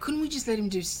was like, couldn't we just let him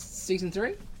do season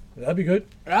 3? That'd be good.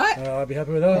 Right? I'd be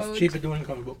happy with that. It's cheaper doing a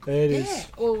comic book. It is. Yeah.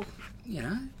 Well, you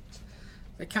know,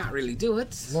 they can't really do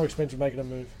it. More expensive making a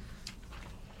move.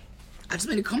 I just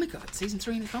made a comic of it. Season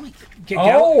 3 in a comic. Get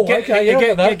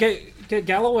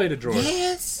Galloway to draw it.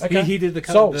 Yes. Okay. He did the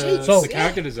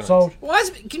character design. Sold.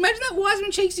 Wiseman, can you imagine that?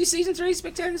 Wiseman Cheeks do season 3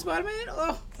 Spectacular Spider-Man?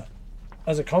 Oh.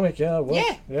 As a comic, it would.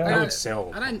 Yeah. That would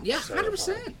sell.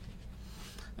 100%.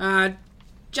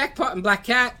 Jackpot and Black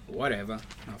Cat. Whatever.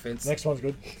 No offense. Next one's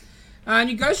good.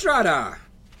 New Ghost Rider.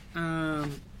 It's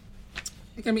going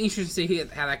to be interesting to see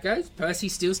how that goes.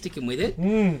 Percy's still sticking with it.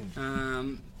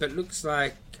 But looks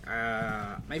like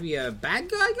maybe a bad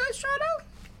guy Ghost Rider?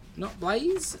 Not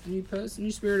Blaze,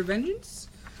 new Spirit of Vengeance.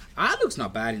 Art looks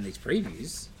not bad in these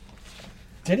previews.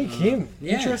 Denny Kim,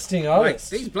 interesting like,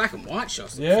 artist. these black and white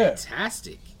shots look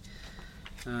fantastic.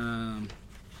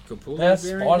 Capullo that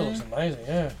spider looks amazing.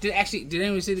 Yeah. Did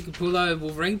anyone see the Capullo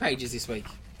Wolverine pages this week?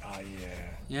 Oh yeah.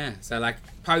 Yeah. So like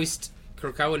post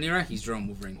Krakoa Nero, he's drawn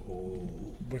Wolverine.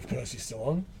 With Percy still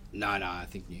on? No, I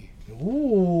think new.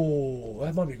 Ooh,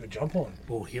 that might be a good jump on.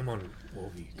 Oh, him on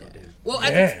Wolverine. Well,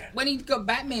 when he got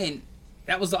Batman,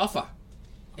 that was the offer.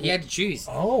 He had to choose.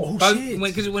 Shit.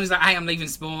 Because when it's like, hey, I'm leaving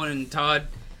Spawn and Todd,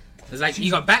 it was like,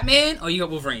 you got Batman or you got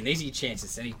Wolverine? These are your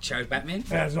chances. And he chose Batman.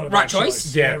 That's not a right bad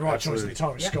choice. Yeah, right choice at the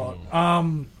time, Scott.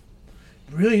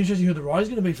 Really interesting who the ride's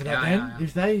going to be for that, man.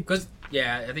 If they... Because,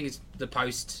 I think it's the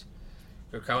post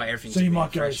Krakoa, everything. So you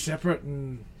might go separate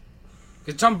and...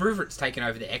 Because Tom Brevert's taken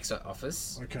over the X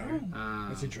office. Okay.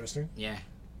 That's interesting. Yeah.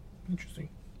 Interesting.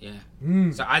 Yeah.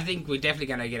 So I think we're definitely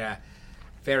going to get a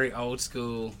very old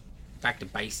school, back to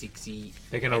basicsy.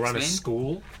 They're going to run a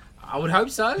school? I would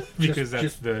hope so. Because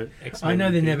that's the X-Men. I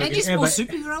know they're never and just more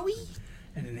superhero-y.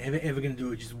 And they're never ever going to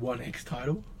do it just one X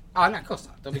title. Oh, no, of course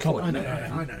not. They'll be cool. I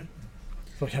know.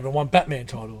 It's like having one Batman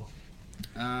title.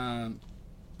 Aman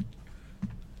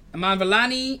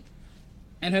Vellani,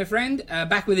 and her friend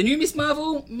back with a new Miss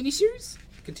Marvel miniseries.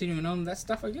 Continuing on that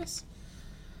stuff, I guess.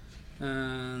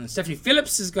 Stephanie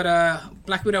Phillips has got a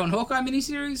Black Widow and Hawkeye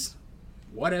miniseries.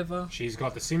 Whatever. She's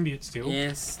got the symbiote still.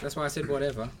 Yes, that's why I said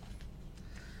whatever.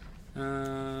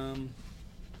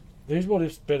 These what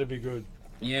ifs better be good.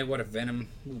 Yeah, what if Venom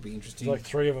will be interesting. There's like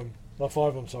 3 of them. Not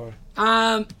 5 of them, sorry.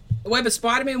 Web of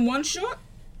Spider-Man one-shot,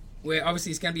 where obviously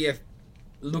it's going to be a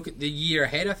look at the year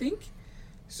ahead, I think.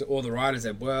 So all the writers,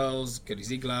 Ed Wells, Cody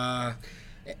Ziegler,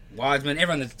 Wiseman,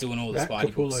 everyone that's doing all the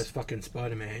Spidey Capullo's books. fucking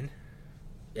Spider-Man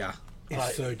Yeah.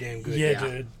 is so damn good. Yeah, Yeah.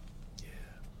 dude. Yeah.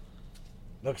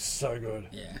 Looks so good.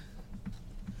 Yeah.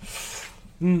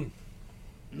 Hmm.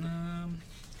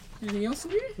 Anything else to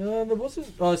do? There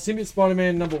wasn't. Symbiote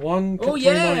Spider-Man #1. Oh,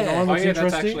 yeah. $20.99 Oh looks yeah, that's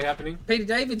interesting. actually happening. Peter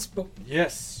David's book.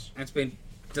 Yes. It's been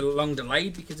long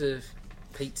delayed because of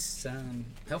Pete's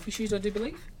health issues, I do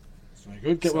believe. Very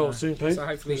good. Get well soon, Pete. So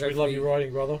hopefully, We love your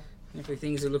writing, brother. hopefully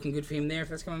things are looking good for him there if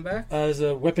that's coming back. There's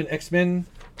a Weapon X-Men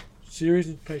series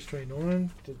on page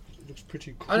 29. That looks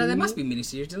pretty cool. Oh no, there must be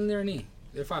miniseries, isn't there? Any?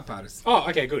 They're 5-parters. Oh,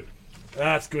 okay, good.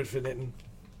 That's good for Netton.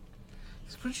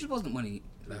 I'm pretty sure it wasn't one of the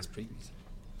last previews.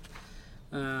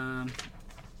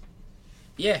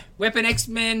 Yeah, Weapon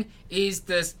X-Men is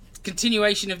the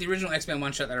continuation of the original X-Men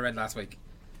one-shot that I read last week.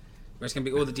 Where it's going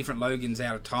to be all the different Logans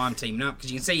out of time teaming up.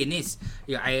 Because you can see in this,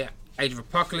 you got Age of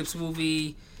Apocalypse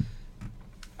movie,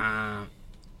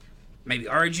 maybe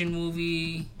Origin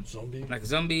movie, Zombie. like a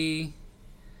zombie,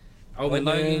 Old Man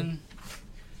Man. Logan.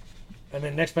 And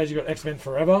then next page you got X-Men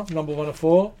Forever, #1 of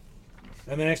 4.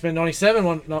 And then X-Men 97,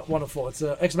 one of 4. It's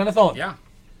X-Men-a-thon. Yeah.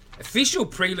 Official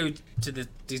prelude to the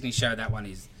Disney show, that one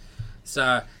is.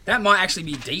 So that might actually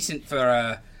be decent for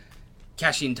a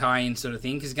cash-in tie-in sort of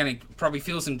thing, because it's going to probably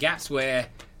fill some gaps where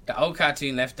the old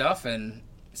cartoon left off and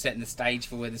setting the stage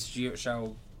for where the studio show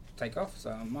will take off. So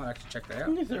I might actually check that I out.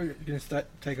 wonder if they're going to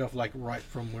take off like right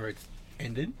from where it's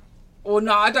ended. Or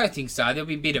no, I don't think so. There'll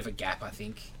be a bit of a gap, I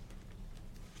think.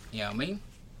 You know what I mean?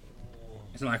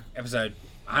 It's not like episode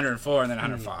 104 and then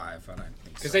 105. I don't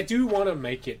think so. Because they do want to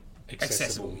make it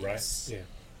accessible, right? yes. Yeah.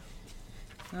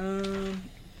 Not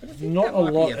that a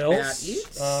might be lot about else.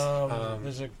 it.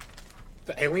 There's a...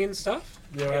 The alien stuff?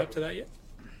 Yeah, Get up to that yet?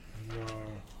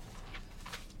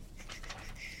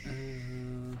 No.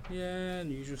 Yeah,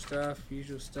 usual stuff. Look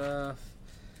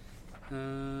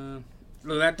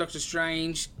at that, Doctor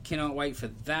Strange. Cannot wait for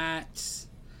that.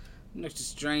 Doctor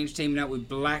Strange teaming up with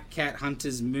Black Cat,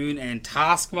 Hunter's Moon, and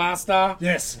Taskmaster.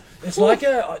 Yes. It's like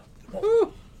a...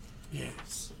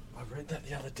 Yes. I read that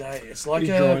the other day. It's like Who's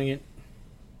a... drawing it?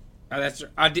 Oh, that's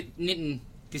I did. Nitten,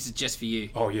 this is just for you.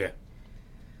 Oh, yeah.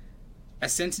 A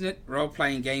Sentenent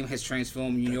role-playing game has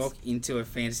transformed New York into a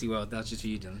fantasy world. That's just for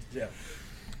you, Dylan. Yeah.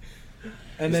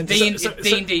 And then...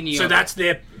 D&D New York. So that's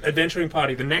their adventuring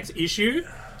party. The next issue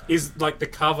is like the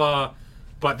cover,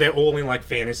 but they're all in like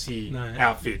fantasy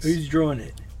outfits. Who's drawing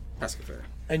it? Pascal.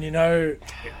 And you know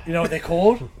what they're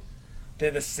called?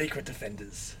 They're the Secret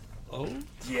Defenders. Oh,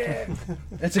 Yeah.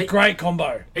 It's a great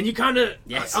combo. And you kind of...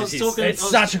 Yes, I was it is. talking... It's I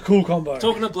was such a cool combo.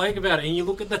 talking to Blake about it, and you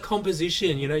look at the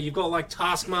composition, you know, you've got like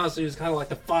Taskmaster who's kind of like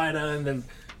the fighter, and then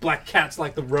Black Cat's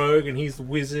like the rogue, and he's the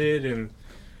wizard, and...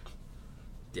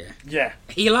 Yeah. Yeah.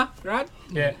 Healer, right?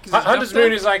 Yeah. 'Cause he's Hunter's Doctor.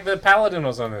 Moon is like the paladin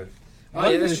or something. Oh,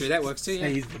 yeah, that's true. That works too, yeah.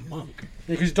 He's the monk. Yeah,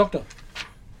 because he's Doctor.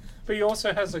 But he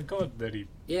also has a god that he...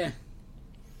 Yeah.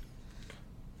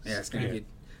 Yeah, it's going to be good.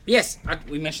 Yes,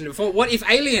 we mentioned it before. What if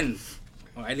aliens?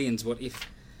 Or aliens, what if?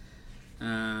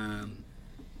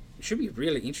 Should be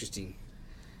really interesting.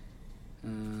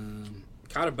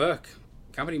 Carter Burke,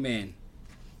 Company Man.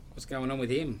 What's going on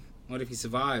with him? What if he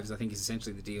survives? I think is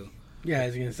essentially the deal. Yeah, I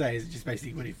was going to say, it's just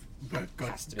basically what if Burke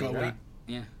Has to be, got what right?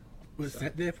 he Yeah. was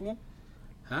sent there for?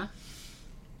 Huh?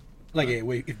 Like, yeah,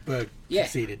 if Burke Yeah.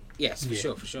 succeeded. Yes, for Yeah.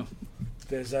 sure, for sure.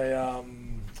 There's a...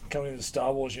 coming into the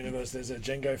Star Wars universe, there's a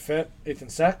Django Fett, Ethan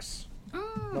Sachs,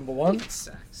 Oh, #1. it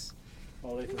sucks.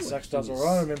 Well, Ethan Ooh, Sachs does he's-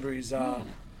 alright. I remember he's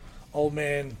Old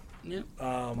Man Yep.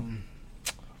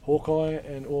 Hawkeye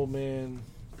and Old Man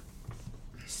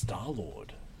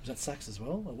Star-Lord. Was that Sachs as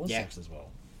well? It was Yeah. Sachs as well.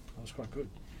 That was quite good.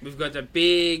 We've got the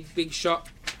big shot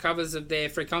covers of their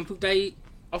Free Comic Book Day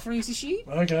offerings this year.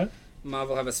 Okay.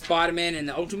 Marvel have a Spider-Man in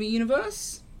the Ultimate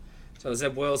Universe. So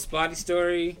Zeb Wells' Spidey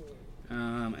story.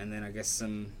 And then I guess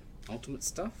some Ultimate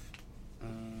stuff.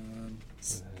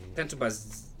 Penciled by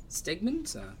Stegman.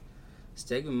 So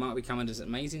Stegman might be coming to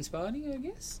Amazing Spidey, I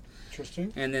guess.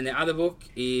 Interesting. And then the other book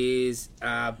is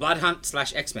Blood Hunt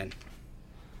 / X-Men.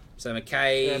 So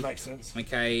McKay, Yeah, makes sense.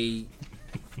 McKay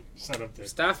Set up there.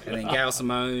 stuff. And then Gail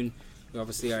Simone, who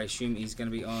obviously I assume is going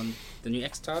to be on the new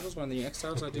X titles. One of the new X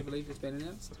titles, I do believe, has been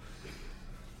announced.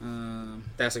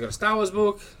 They also got a Star Wars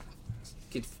book,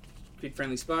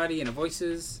 kid-friendly Spidey and a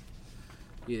Voices.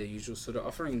 Yeah, the usual sort of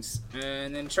offerings.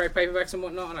 And then trade paperbacks and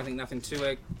whatnot, and I think nothing too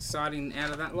exciting out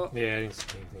of that lot. Yeah, I didn't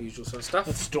see anything. Usual sort of stuff.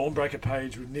 That Stormbreaker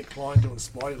page with Nick Klein doing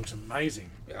Spidey looks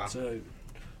amazing. Yeah. It's a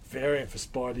variant for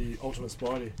Spidey, Ultimate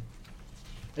Spidey.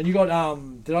 And you got,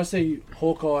 did I see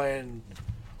Hawkeye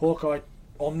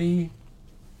Omni,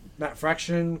 Matt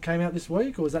Fraction came out this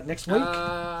week, or was that next week?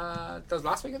 That was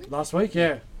last week, I think. Last week,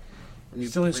 yeah. You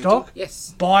Still in rental? stock?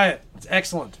 Yes. Buy it. It's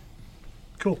excellent.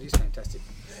 Cool. It is fantastic.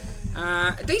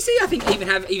 DC, I think,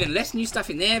 have even less new stuff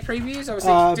in their previews.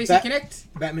 Obviously, DC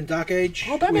Connect. Batman Dark Age.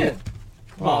 Oh, Batman.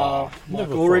 Mark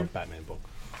Never Allred. thought Batman book.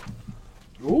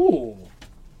 Ooh.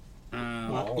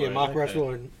 Mark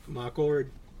Russell and Mark Allred.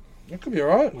 That could be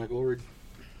alright. Mark Allred.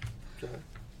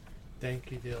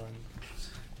 Thank you, Dylan.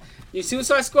 New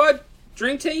Suicide Squad,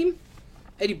 Dream Team,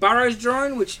 Eddie Burrows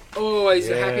drawing, which always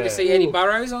happy to see Eddie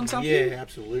Burrows on something. Yeah,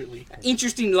 absolutely.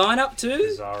 Interesting lineup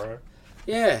too. Bizarro.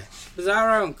 Yeah,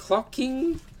 Bizarro and Clock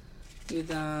King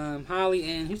with Harley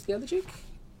and who's the other chick?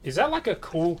 Is that like a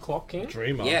cool Clock King?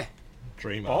 Dreamer. Yeah,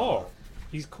 Dreamer. Oh,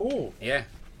 he's cool. yeah.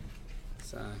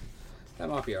 So that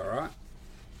might be all right.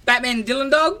 Batman Dylan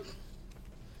Dog.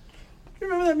 You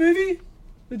remember that movie?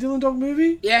 The Dylan Dog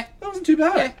movie? Yeah, That wasn't too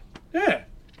bad. Yeah.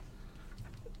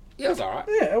 yeah, it was all right.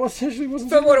 Yeah, it was actually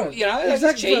wasn't For too what, bad. you know, it was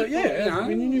exactly. cheap, Yeah, you know. I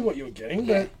mean, you knew what you were getting,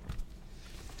 Yeah.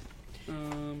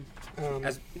 but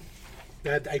As- They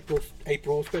had the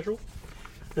April special.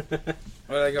 What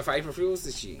do they go for April Fools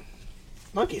this year?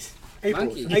 Monkeys. April.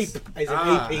 Monkeys. Ape as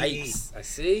an APE. Apes. I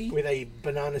see. With a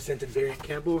banana scented variant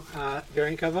Campbell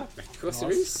variant cover. Of course there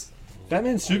is.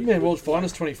 Batman Superman World's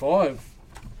Finest 25.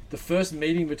 The first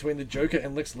meeting between the Joker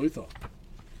and Lex Luthor.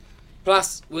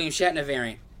 Plus William Shatner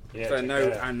variant Yeah, for check no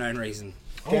that out. unknown reason.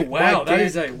 Oh, wow. That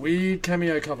is a weird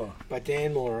cameo cover. By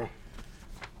Dan Mora.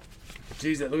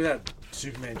 Jeez, look at that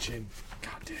Superman chin.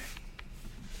 God damn.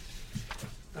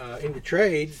 In the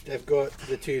trades, they've got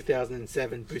the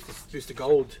 2007 Booster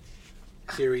Gold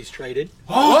series traded.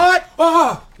 What?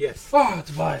 Oh, Yes. oh,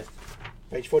 to buy it.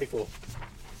 Page 44.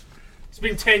 It's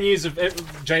been 10 years of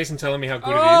Jason telling me how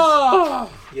good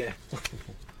Oh! Yeah. it is,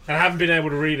 and I haven't been able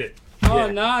to read it. Oh,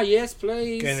 Yeah. no, yes,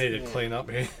 please. Gonna need to clean up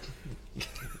here.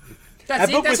 That's That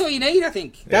it, book that's was- all you need, I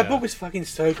think. That Yeah. book was fucking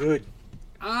so good.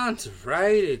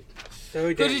 Underrated. So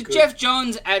Because damn it's good. Jeff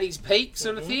Johns at his peak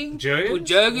sort of thing. Jurgens? With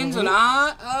Jurgens and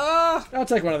art. Oh, I'll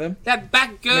take one of them. that Me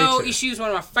Batgirl too. issue is one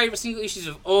of my favourite single issues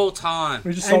of all time.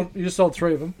 You just And- sold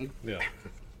 3 of them. Yeah.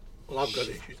 Well, I've got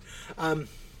issues. And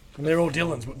they're all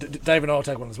Dylan's. Dave and I will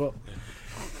take one as well.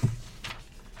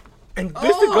 And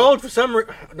Booster Gold, for some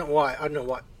reason, I don't know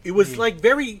why. It was like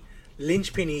very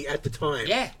linchpinny at the time.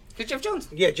 Yeah, because Jeff Johns.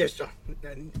 Yeah, just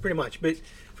pretty much. But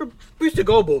for Booster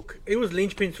Gold book, it was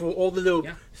linchpins for all the little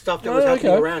stuff that was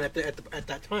happening around at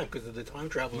that time because of the time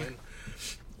travel and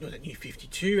the New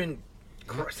 52 and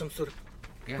some sort of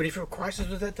political crisis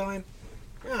was that time.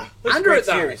 That's Under a it great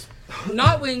though. series.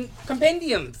 Nightwing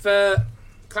Compendium for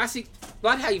classic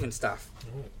Bloodhaven stuff.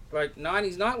 Like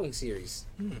 90s Nightwing series.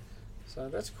 So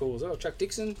that's cool as well. Chuck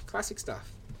Dixon, classic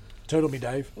stuff. Turtle me,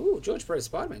 Dave. Ooh, George Perez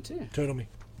Spider-Man too. Turtle me.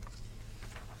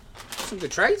 Some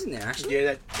good trades in there actually.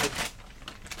 Yeah, that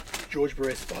George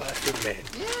Perez Spider-Man.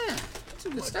 Yeah,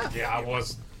 some good stuff. Yeah, I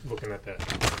was looking at that.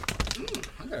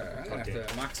 I'm gonna have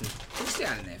to mark some books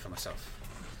down in there for myself.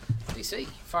 DC,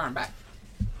 fire and back.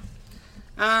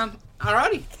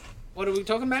 Alrighty. What are we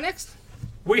talking about next?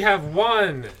 We have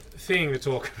one thing to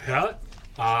talk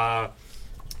about.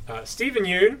 Stephen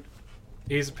Yuen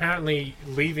is apparently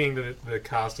leaving the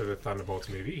cast of the Thunderbolts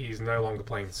movie. He's no longer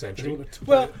playing the Sentry.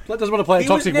 Well, doesn't want to play a he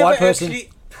was toxic never white person. actually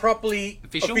properly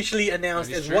officially announced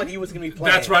That is as true. what he was going to be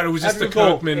playing. That's right, it was just That's the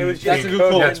cool. Kirkman It was just thing. the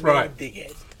Kirkman That's right.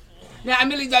 dickhead. Now, I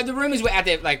mean, the rumours were out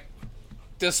there, like,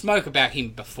 there was smoke about him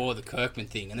before the Kirkman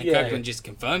thing, and then Yeah. Kirkman just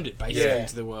confirmed it, basically, Yeah.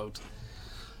 into the world.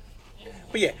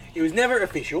 But yeah, it was never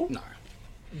official. No.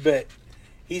 But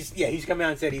he's come out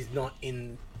and said he's not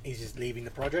in. He's just leaving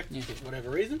the project for whatever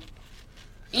reason.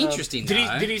 Interesting, Did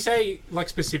though. he say like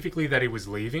specifically that he was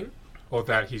leaving, or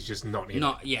that he's just not in?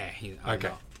 Not, yeah, I'm Okay.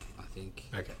 not, I think.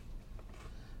 Okay.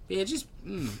 Yeah, just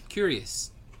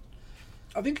curious.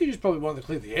 I think he just probably wanted to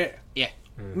clear the air. Yeah.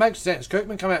 Makes sense.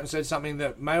 Kirkman came out and said something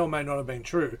that may or may not have been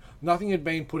true. Nothing had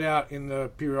been put out in the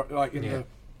period, like in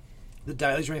the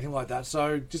dailies or anything like that.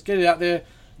 So just get it out there,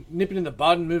 nip it in the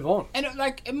bud, and move on. And,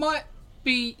 it might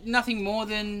be nothing more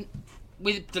than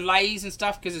with delays and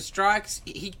stuff because of strikes.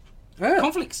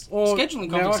 Conflicts. Or Scheduling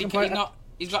now I conflicts. can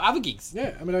He's got other gigs.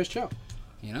 Yeah, Amadeus Chow.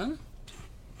 You know?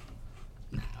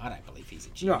 No, I don't believe he's a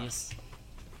genius.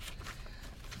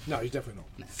 No, he's definitely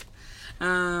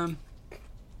not.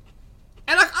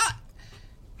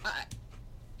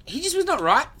 he just was not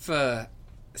right for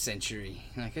Century.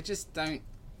 Like, I just don't...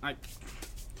 Like,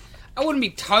 I wouldn't be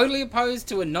totally opposed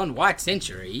to a non-white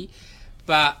Century,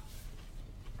 but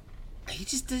he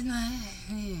just doesn't...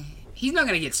 He's not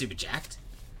going to get super jacked.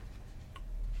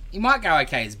 He might go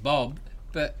okay as Bob,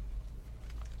 but...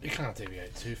 You can't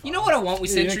deviate too far. You know what I want with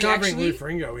Century, you can't bring actually? Lou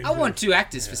Ferrigno in. I want 2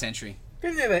 actors for Century.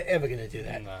 They're never ever going to do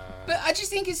that. Nah. But I just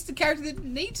think it's the character that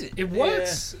needs it. It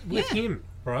works with him,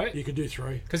 right? You could do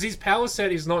 3. Because his power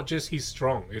set is not just he's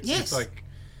strong. It's, Yes. it's like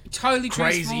It totally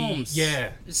crazy. transforms.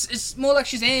 Yeah. It's more like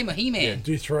Shazam or He-Man.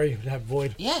 Do 3 and have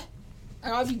Void. Yeah.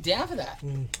 I'd be down for that.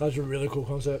 That's a really cool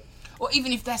concept. Or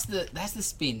even if that's the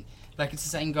spin, like it's the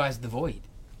same guy as the Void.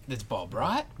 That's Bob,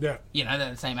 right? Yeah. You know,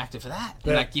 they're the same actor for that.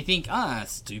 Yeah. Like you think,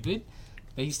 stupid,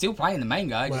 but he's still playing the main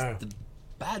guy, Wow. just the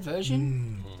bad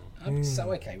version. I'm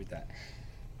so okay with that.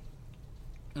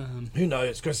 Who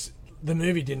knows? Because the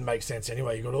movie didn't make sense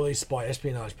anyway. You got all these spy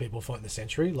espionage people fighting the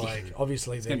Sentry. Like,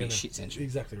 obviously they're gonna going be a shit Sentry.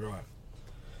 Exactly right.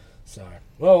 So,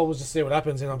 well, we'll just see what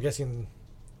happens. And I'm guessing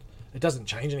it doesn't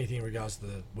change anything in regards to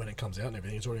when it comes out and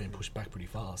everything. It's already been pushed back pretty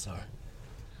far. So,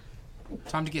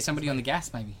 Time to get somebody on the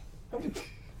gas, maybe.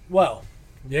 well,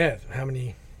 yeah. How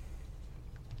many?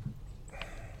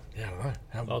 Yeah,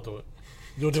 I don't know. I'll do it.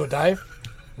 You'll do it, Dave.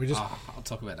 We just I'll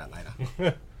talk about that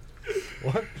later.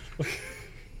 what?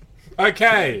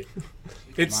 Okay.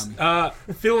 It's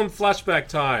film flashback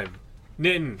time.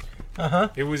 Nitin,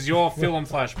 it was your film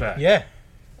flashback. Yeah.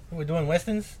 We're doing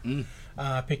westerns.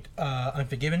 Picked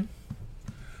Unforgiven.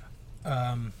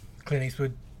 Clint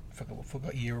Eastwood. Forgot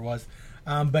what year it was.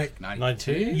 But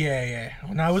 92? yeah.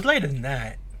 Oh, no, it was later than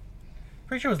that.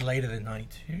 Pretty sure it was later than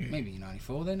 92. Maybe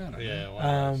 94 then, I don't know. Yeah,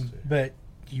 well, But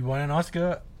you won an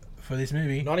Oscar for this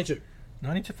movie. 92.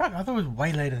 92? Fuck, I thought it was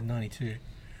way later than 92.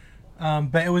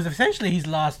 But it was essentially his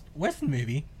last Western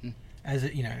movie, as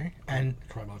it, and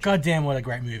goddamn, what a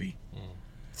great movie.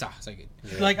 So good.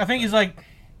 Yeah. Like, I think it's like,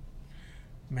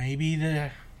 maybe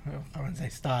I wouldn't say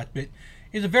start, but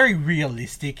it's a very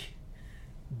realistic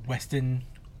Western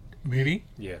movie.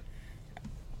 Yeah.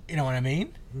 You know what I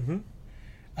mean?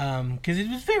 Because it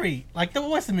was very, like, the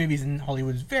Western movies in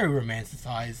Hollywood is very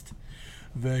romanticized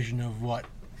version of what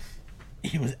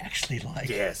it was actually like.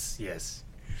 Yes.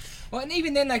 Well, and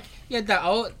even then, like, you had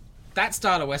that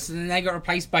style of Western, and they got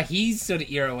replaced by his sort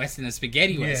of era Western, the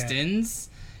spaghetti Westerns,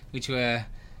 which were,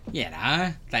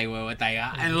 they were what they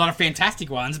are, and a lot of fantastic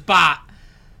ones, but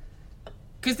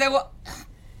because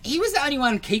he was the only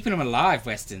one keeping them alive,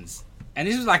 Westerns, and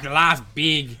this was like the last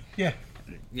big.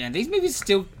 Yeah, these movies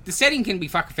still, the setting can be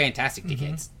fucking fantastic,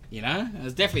 dickheads. You know, it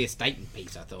was definitely a statement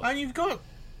piece, I thought. And you've got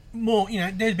more,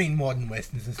 there's been modern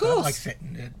westerns and stuff like set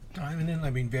in the time, and then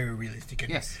they've been very realistic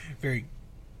and very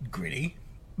gritty.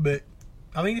 But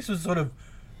I think this was sort of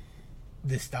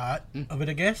the start of it,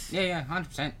 I guess. Yeah,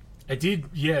 100%. It did,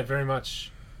 very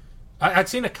much. I'd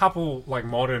seen a couple like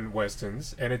modern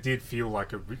westerns, and it did feel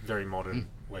like a very modern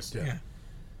western. Yeah.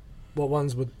 What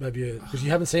ones would maybe... Because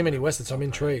you haven't seen many westerns, so I'm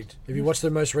intrigued. Have you watched the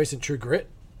most recent True Grit?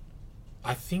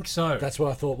 I think so. That's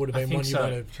what I thought would have been one you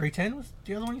might have... 310 was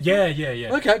the other one?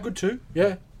 Yeah. Okay, good too.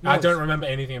 Yeah. I don't remember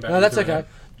anything about it. No, that's okay.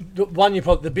 The one you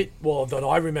probably... that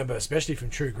I remember, especially from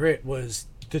True Grit, was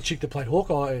the chick that played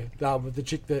Hawkeye. The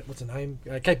chick that... What's her name?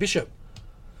 Kate Bishop.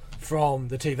 From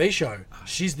the TV show.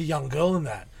 She's the young girl in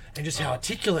that. And just how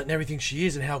articulate and everything she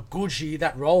is and how good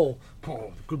that role...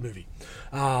 Oh, good movie.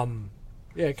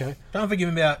 Yeah, okay. Don't forget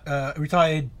about a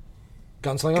retired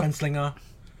gunslinger.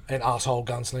 An asshole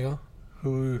gunslinger.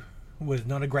 Who was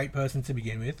not a great person to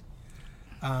begin with.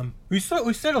 We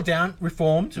settled down,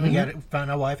 reformed. We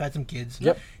found our wife, had some kids.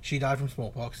 Yep. She died from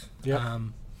smallpox. Yep.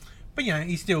 But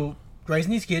he's still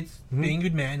raising his kids, being a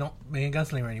good man, not being a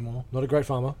gunslinger anymore. Not a great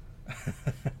farmer.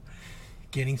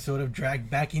 Getting sort of dragged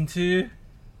back into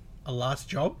a last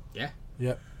job. Yeah.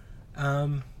 Yep.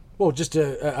 Well, just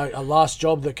a last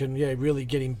job that can really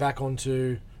get him back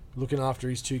onto looking after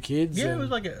his 2 kids. Yeah, it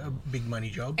was like a big money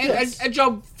job. And a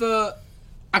job for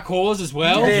a cause as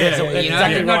well.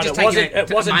 Exactly not right. just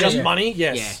It wasn't money. just money.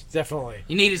 Yes, definitely.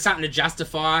 You needed something to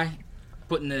justify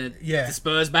putting the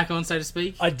spurs back on, so to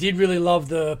speak. I did really love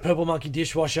the Purple Monkey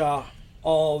dishwasher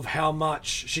of how much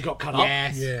she got cut up.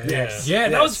 Yes.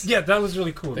 That was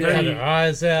really cool. They had her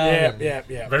eyes out.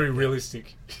 Yeah. Very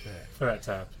realistic for that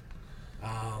type.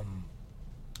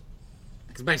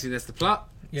 Because basically that's the plot.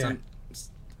 Yeah.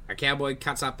 A cowboy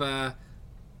cuts up a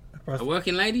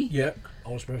working lady. Yeah.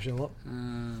 Old expression a lot.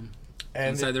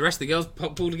 And so the rest of the girls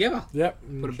pull together. Yep.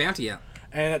 Put a bounty out.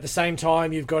 And at the same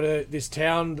time, you've got this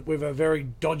town with a very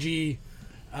dodgy,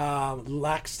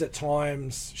 laxed at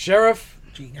times sheriff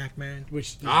Gene Hackman.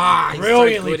 Which he's so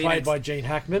brilliantly good in played it. by Gene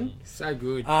Hackman. So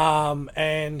good.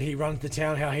 And he runs the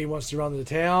town how he wants to run the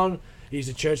town. He's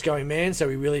a church-going man, so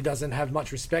he really doesn't have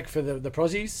much respect for the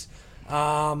prozzies.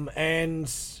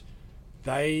 And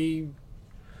they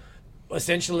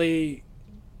essentially,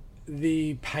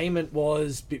 the payment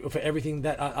was for everything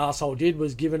that arsehole did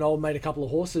was give an old mate a couple of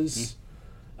horses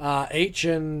each,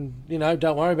 and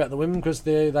don't worry about the women because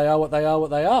they are what they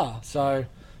are. So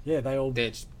yeah, they all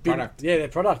They're product. Yeah, their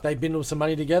product. They bindle some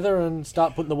money together and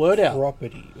start putting the word out.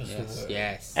 Property was the word.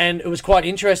 Yes. And it was quite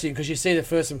interesting because you see the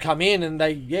first one come in and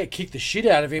they kick the shit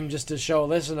out of him just to show a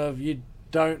lesson of you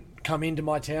don't come into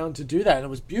my town to do that. And it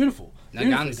was beautiful. No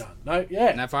Beautifully guns.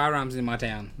 done. No firearms in my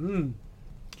town.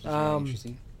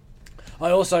 Interesting. I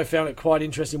also found it quite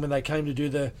interesting when they came to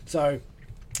do so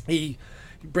he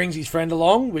brings his friend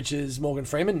along, which is Morgan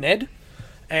Freeman, Ned,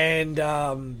 and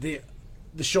the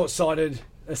short-sighted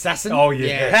assassin. Oh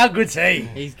yeah. How good's he?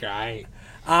 He's great.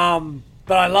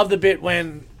 But I love the bit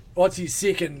when he's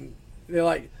sick and they're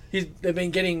like they've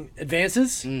been getting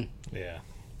advances. Yeah.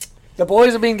 The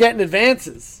boys have been getting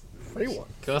advances. Free one.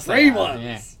 Free ones.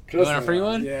 Yeah. You want a free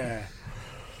one? Yeah.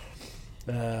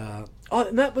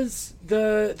 And that was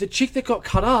the chick that got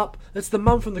cut up. That's the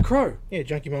mum from The Crow. Yeah,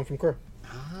 Junkie Mum from Crow.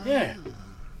 Yeah.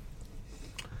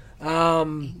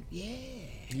 Yeah.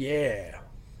 Yeah.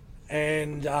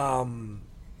 And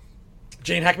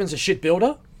Gene Hackman's a shit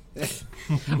builder.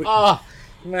 Oh,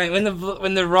 mate,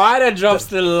 when the writer drops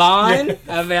the line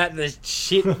about the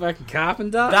shit fucking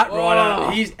carpenter. That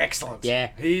writer, he's excellent. Yeah.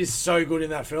 He's so good in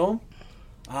that film.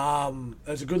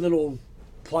 There's a good little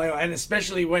play, and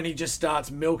especially when he just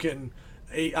starts milking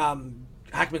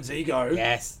Hackman's ego.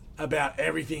 Yes. About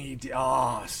everything he did.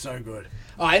 Oh, so good.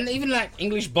 Oh, and even like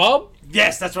English Bob.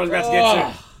 Yes, that's what I was about to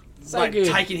get to. So like good.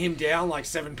 taking him down like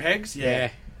 7 pegs. Yeah.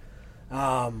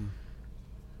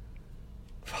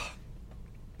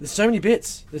 There's so many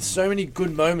bits. There's so many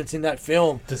good moments in that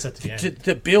film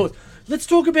to build. Let's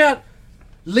talk about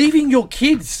leaving your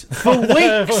kids for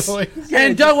weeks.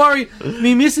 And don't worry,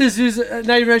 me missus who's Native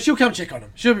American, she'll come check on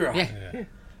them. She'll be right. Yeah.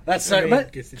 That's so...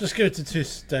 Just go to Two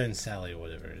Stone Sally or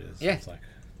whatever it is. Yeah. It's like,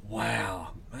 wow.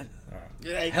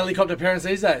 Helicopter parents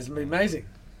these days. It'd be amazing.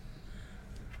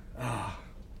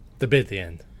 the bit at the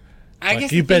end. I Like,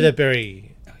 guess you the thing- better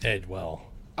bury Ed well.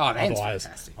 Oh, that's Otherwise,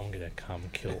 fantastic. I'm going to come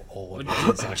kill all of Well,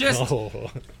 you. It's like, just- oh.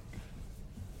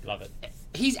 Love it.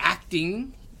 He's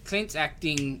acting, Clint's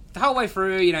acting the whole way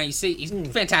through. You see he's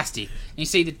fantastic. And you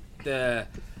see the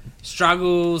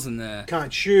struggles and the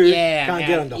Can't shoot. Can't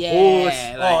get on the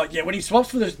horse. When he swaps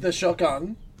for the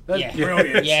shotgun, that's Yeah.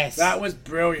 brilliant. Yes. That was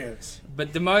brilliant.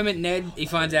 But the moment he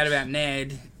finds out about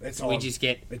Ned, It's we on. just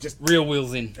get It just real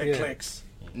wheels in. it clicks.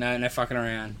 No fucking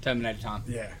around. Terminator time.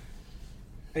 Yeah.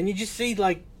 And you just see,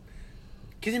 like,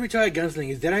 because they're retired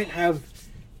gunslingers, they don't have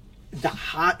the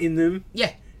heart in them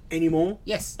Yeah. anymore.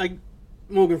 Yes. Like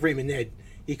Morgan Freeman, Ned,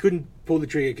 he couldn't pull the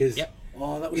trigger because Yep.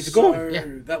 Oh, that was It's so. gone. Yeah.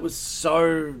 That was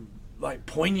so like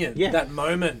poignant. Yeah. That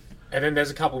moment. And then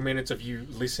there's a couple minutes of you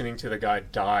listening to the guy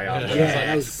die after. yeah,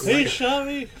 that was He great. shot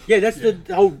me. Yeah, that's the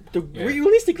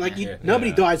realistic. Like Yeah. nobody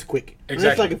Yeah. dies quick. Exactly.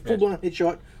 Unless like a full blown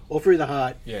headshot or through the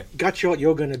heart. Yeah. Gut shot,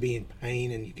 you're gonna be in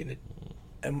pain and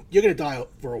you're gonna die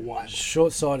for a while.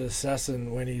 Short-sighted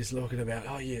assassin when he's looking about,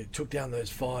 oh yeah, took down those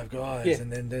 5 guys, Yeah.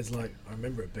 and then there's like, I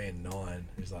remember it being 9.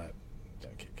 He's like,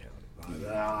 don't keep counting.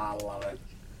 Like, I love it.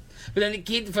 But then the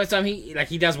kid, the first time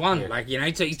he does one. Yeah.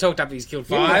 Like, so he's talked up, he's killed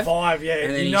Yeah, 5. 5, yeah.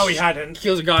 And then You know he hadn't.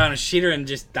 Kills a guy on a shitter and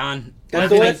just done. That's Like,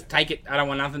 the way- just take it. I don't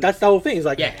want nothing. That's the whole thing. It's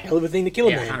like Yeah. a hell of a thing to kill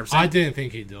a yeah, man. 100%. I didn't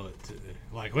think he'd do it. Too.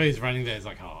 Like, when he's running there, it's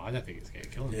like, oh, I don't think he's going to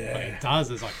kill him. Yeah. But he does.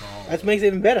 It's like, oh. That makes it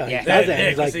even better. Yeah. He does it. Yeah,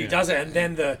 It's like, he does it, and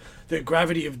then the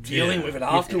gravity of dealing Yeah. with it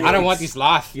afterwards. I don't want this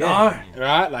life. Yeah. No.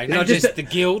 Right? Like, And not just just the- the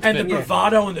guilt, And but the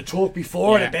bravado and the talk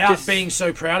before Yeah. and about Just- being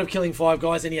so proud of killing 5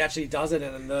 guys, and he actually does it.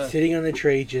 And the sitting on the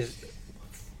tree, just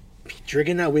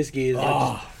drinking that whiskey, is like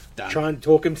oh, done. trying to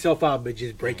talk himself up, but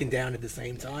just breaking down at the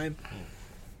same time.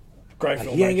 great Like,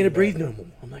 film. he ain't gonna making, breathe man. no more.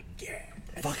 I'm like, yeah.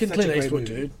 that's Fucking such a Clint great Eastwood,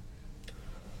 movie. dude.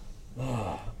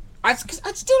 I still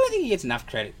don't think he gets enough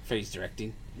credit for his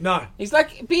directing. No, He's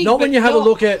like big. not when but you have a not-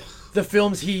 look at the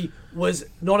films he was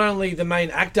not only the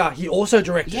main actor, he also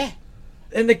directed. Yeah.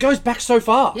 And it goes back so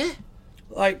far. Yeah.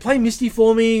 Like, Play Misty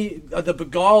for Me, The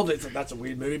Beguiled, that's a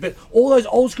weird movie, but all those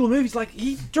old school movies, like,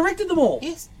 he directed them all.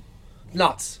 Yes.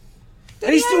 Nuts.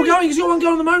 And he's still going. He's got one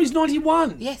going on the moment. He's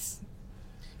 91. Yes.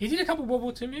 He did a couple World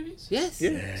War II movies. Yes.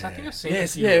 Yeah. So I think I've seen.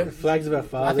 Yes, a few. yeah. Flags of Our I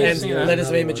Fathers. think I've And seen that. Letters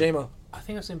of Another Iwo one. Jima. I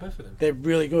think I've seen both of them. They're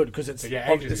really good because it's, Yeah,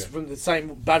 ages it's ago. from the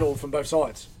same battle from both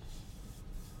sides.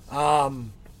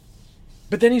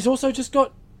 But then he's also just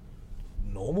got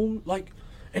normal, like,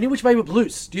 Any Which Way But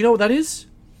Loose. Do you know what that is?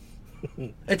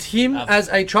 It's him as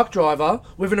a truck driver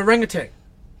with an orangutan.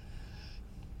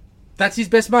 That's his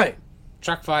best mate.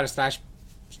 Truck fighter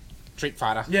 / Street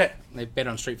Fighter. Yeah. They bet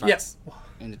on street fights.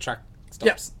 And the truck stops.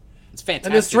 Yep. It's fantastic.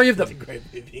 And there's 3 of them. Great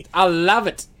movie. I love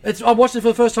it. I watched it for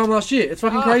the first time last year. It's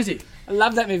fucking crazy. I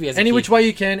love that movie as a Any kid. Which Way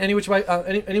You Can, Any Which Way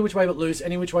But Loose,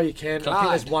 Any Which Way You Can. I think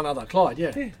there's one other. Clyde,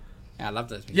 yeah. I love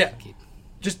those movies Yeah. as a kid.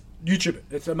 Just YouTube it.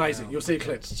 It's amazing. You'll see a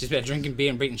clip. It's just about drinking beer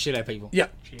and beating shit out of people. Yeah.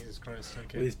 Jesus Christ. With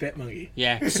Okay. his pet monkey.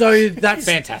 Yeah. So that's...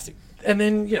 Fantastic. And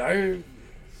then,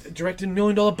 directed $1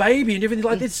 Million Baby and everything.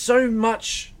 Like, there's so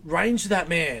much range to that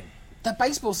man. The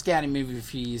baseball scouting movie a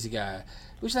few years ago,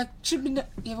 which should have been...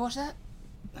 You ever watch that?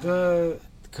 The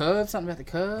Curve? Something about the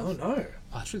Curve? Oh, no.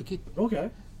 Oh, it's really good.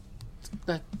 Okay.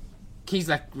 Like, he's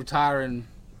retiring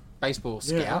baseball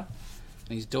scout, Yeah.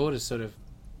 and his daughter's sort of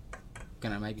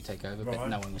gonna maybe take over, but Right.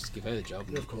 no one wants to give her the job.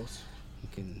 Yeah, of course. You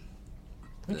can,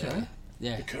 Okay.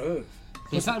 yeah. The Curve.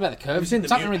 It's something about the curve. Have you seen the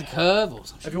something Mule? with the curve or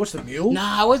something. Have you watched The Mule? No,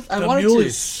 I The wanted Mule to.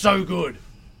 is so good.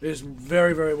 It's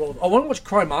very, very well. I want to watch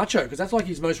Cry Macho because that's like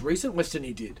his most recent Western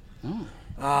he did.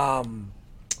 Oh.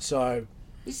 So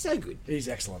He's so good. he's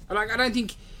excellent. I don't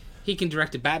think he can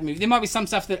direct a bad movie. There might be some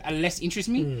stuff that are less interest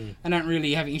me. I don't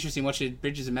really have an interest in watching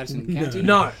Bridges of Madison County.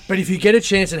 No, but if you get a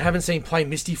chance and haven't seen Play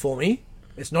Misty for Me,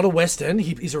 it's not a Western.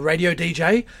 He's a radio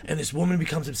DJ, and this woman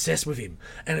becomes obsessed with him.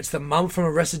 And it's the mum from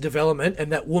Arrested Development,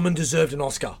 and that woman deserved an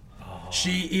Oscar.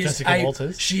 She is Jessica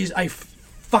Walters? She is a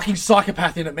fucking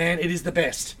psychopath in it, man. It is the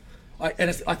best. I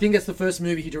think it's the first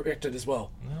movie he directed as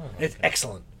well. It's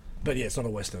excellent. But yeah, it's not a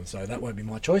Western, so that won't be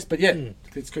my choice. But yeah,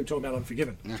 let's keep talking about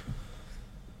Unforgiven.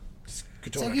 Just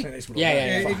keep talking about Clint Eastwood.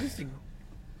 Yeah. Fuck.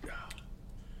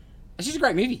 It's just a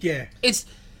great movie. Yeah. It's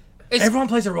Everyone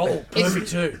plays a role perfect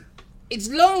too. It's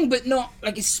long, but not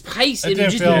like it's paced. It It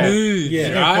didn't just feel- moves. yeah, it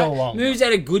didn't right? feel long. Moves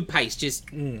at a good pace. Just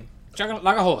chugging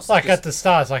like a horse. Like Just- at the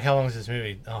start, it's like, how long is this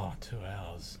movie? Oh, 2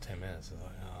 hours, 10 minutes. It's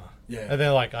like, oh. Yeah. And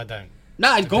then like, I don't.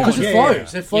 no, it's gone. Because it It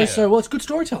flows. yeah. It flows Yeah. so well. It's good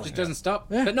storytelling. just doesn't stop.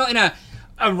 Yeah. But not in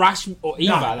a rush or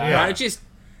either. though, yeah. right? It just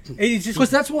It is just Because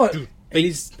that's what it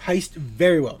is paced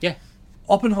very well. yeah.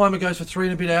 Oppenheimer goes for 3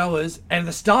 and a bit hours, and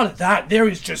the start of that, there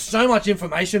is just so much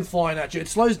information flying at you. It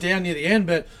slows down near the end,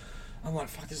 but I'm like,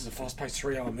 fuck, this is a fast-paced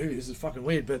 3-hour movie. This is fucking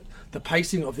weird. But the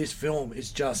pacing of this film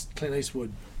is just Clint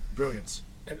Eastwood brilliance.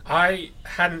 And I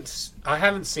haven't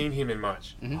seen him in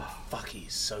much. Oh, fuck,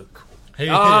 he's so cool. He's He's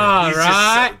right.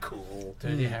 just so cool.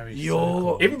 Dirty Harry.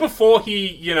 You're... Even before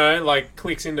he,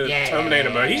 clicks into Yeah. Terminator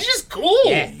mode, he's just cool.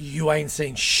 Yeah. You ain't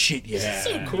seen shit yet.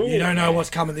 He's so cool. You don't know what's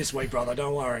coming this week, brother.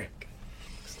 Don't worry.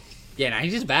 Yeah, no,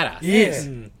 he's just badass. He is.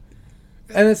 And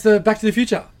it's the Back to the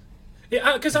Future.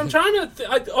 Yeah, because I'm trying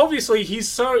to. Obviously, he's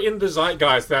so in the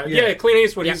zeitgeist that Clint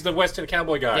Eastwood, he's the Western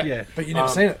cowboy guy. Yeah. But you've never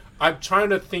seen it. I'm trying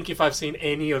to think if I've seen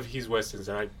any of his westerns,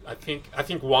 and I think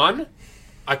one.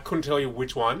 I couldn't tell you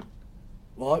which one.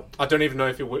 What? I don't even know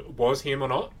if it was him or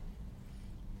not.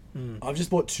 I've just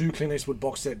bought 2 Clint Eastwood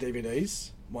box set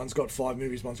DVDs. One's got 5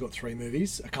 movies, one's got 3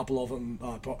 movies. A couple of them,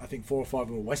 I think 4 or 5 of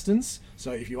them are westerns.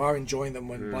 So if you are enjoying them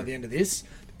by the end of this,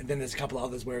 and then there's a couple of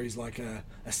others where he's like a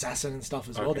assassin and stuff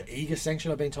as well. The Eager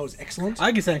Sanction, I've been told, is excellent.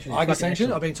 Eiger Sanction. Eiger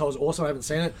Sanction, I've been told, is awesome. I haven't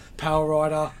seen it. Power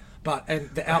Rider, and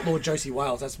the Outlaw Josie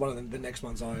Wales. That's one of the next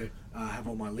ones I have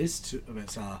on my list.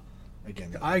 It's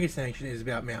again. Eiger Sanction is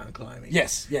about mountain climbing.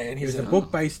 Yes, yeah, and he's There's a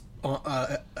book based on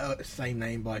same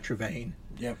name by Trevane.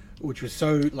 Yep. Which was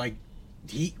so like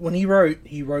when he wrote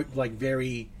like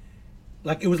very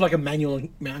like it was like a manual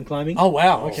mountain climbing. Oh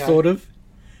wow, okay. Sort of.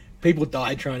 People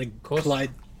died trying to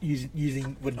climb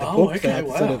using with the book. okay, They had to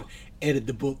wow. sort of edit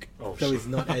the book so shit. it's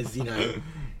not as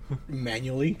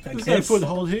manually. I There's guess. no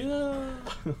foothold here.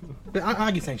 But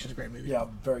Eiger Sanction is a great movie. Yeah,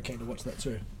 I'm very keen to watch that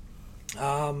too.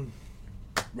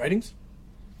 Ratings?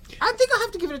 I think I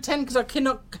have to give it a 10 because I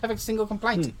cannot have a single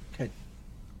complaint. Okay.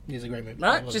 It's a great movie. I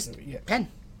Right? love Just this movie, yeah. 10.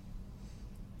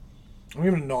 I'm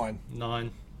giving it a 9.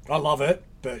 9. I love it,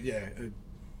 but yeah.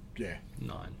 9.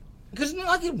 Because it's not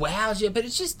like it wows you, but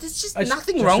there's just It's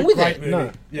nothing just wrong a with great it. movie.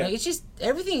 No. Yeah. Like, it's just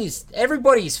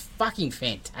everybody's fucking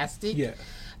fantastic. Yeah.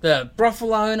 The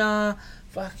brothel owner,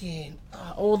 fucking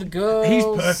all the girls. He's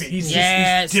perfect. He's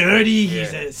yes. just he's dirty.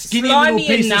 He's a skinny Slimy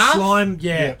little piece enough. of slime.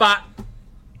 Yeah. But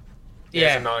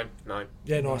Yeah, it's a 9.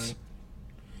 Yeah, nice.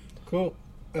 Cool.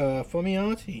 For me,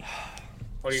 Artie.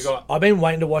 What do you got? I've been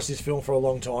waiting to watch this film for a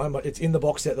long time. It's in the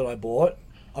box set that I bought.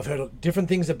 I've heard different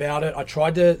things about it. I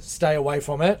tried to stay away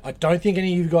from it. I don't think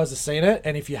any of you guys have seen it.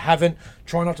 And if you haven't,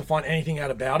 try not to find anything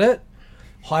out about it.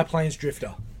 High Plains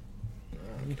Drifter.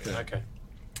 Okay.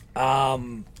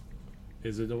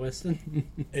 Is it a western?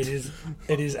 It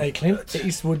is a Clint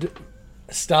Eastwood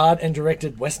starred and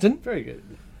directed Western Very good.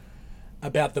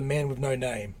 about the man with no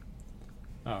name.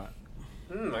 All right.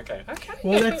 Okay.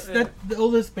 Well, that's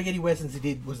all the spaghetti westerns he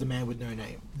did was The Man with No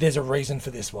Name. There's a reason for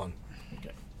this one.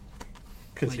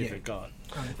 Because Well, he yeah. forgot.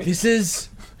 This is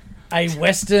a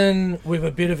Western with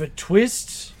a bit of a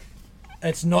twist.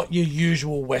 It's not your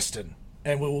usual Western.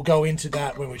 And we will go into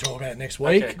that when we talk about it next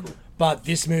week. Okay, cool. But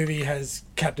this movie has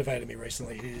captivated me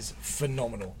recently. It is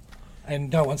phenomenal.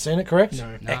 And no one's seen it, correct?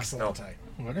 No. Excellent.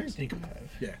 No. I don't think I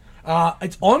have. Yeah.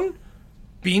 It's on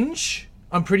binge,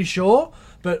 I'm pretty sure.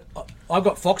 But I've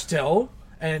got Foxtel,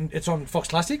 and it's on Fox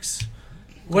Classics.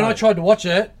 When I tried to watch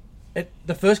it,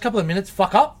 the first couple of minutes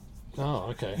fuck up. Oh,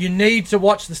 okay. You need to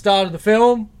watch the start of the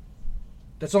film.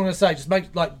 That's all I'm going to say. Just make,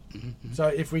 so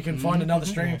if we can find another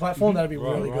streaming platform, that'd be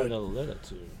really Write good. a letter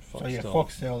to Foxtel. So yeah,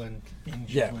 Foxtel and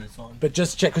Binge Yeah. is when it's on. But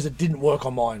just check, because it didn't work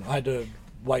on mine. I had to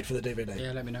wait for the DVD.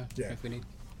 Yeah, let me know Yeah. if we need.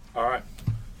 All right.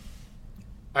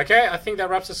 Okay, I think that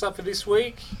wraps us up for this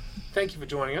week. Thank you for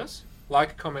joining us.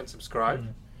 Like, comment,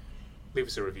 subscribe. Leave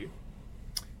us a review.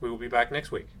 We will be back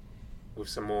next week with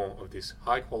some more of this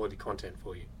high-quality content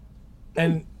for you.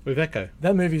 And With Echo.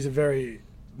 that movie is a very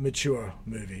mature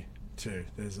movie, too.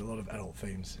 There's a lot of adult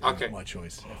themes. Okay. My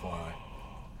choice, FYI.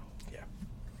 Yeah.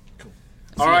 Cool.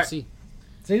 All right. See.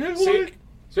 See you next See- week.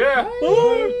 See ya.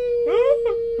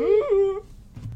 Bye.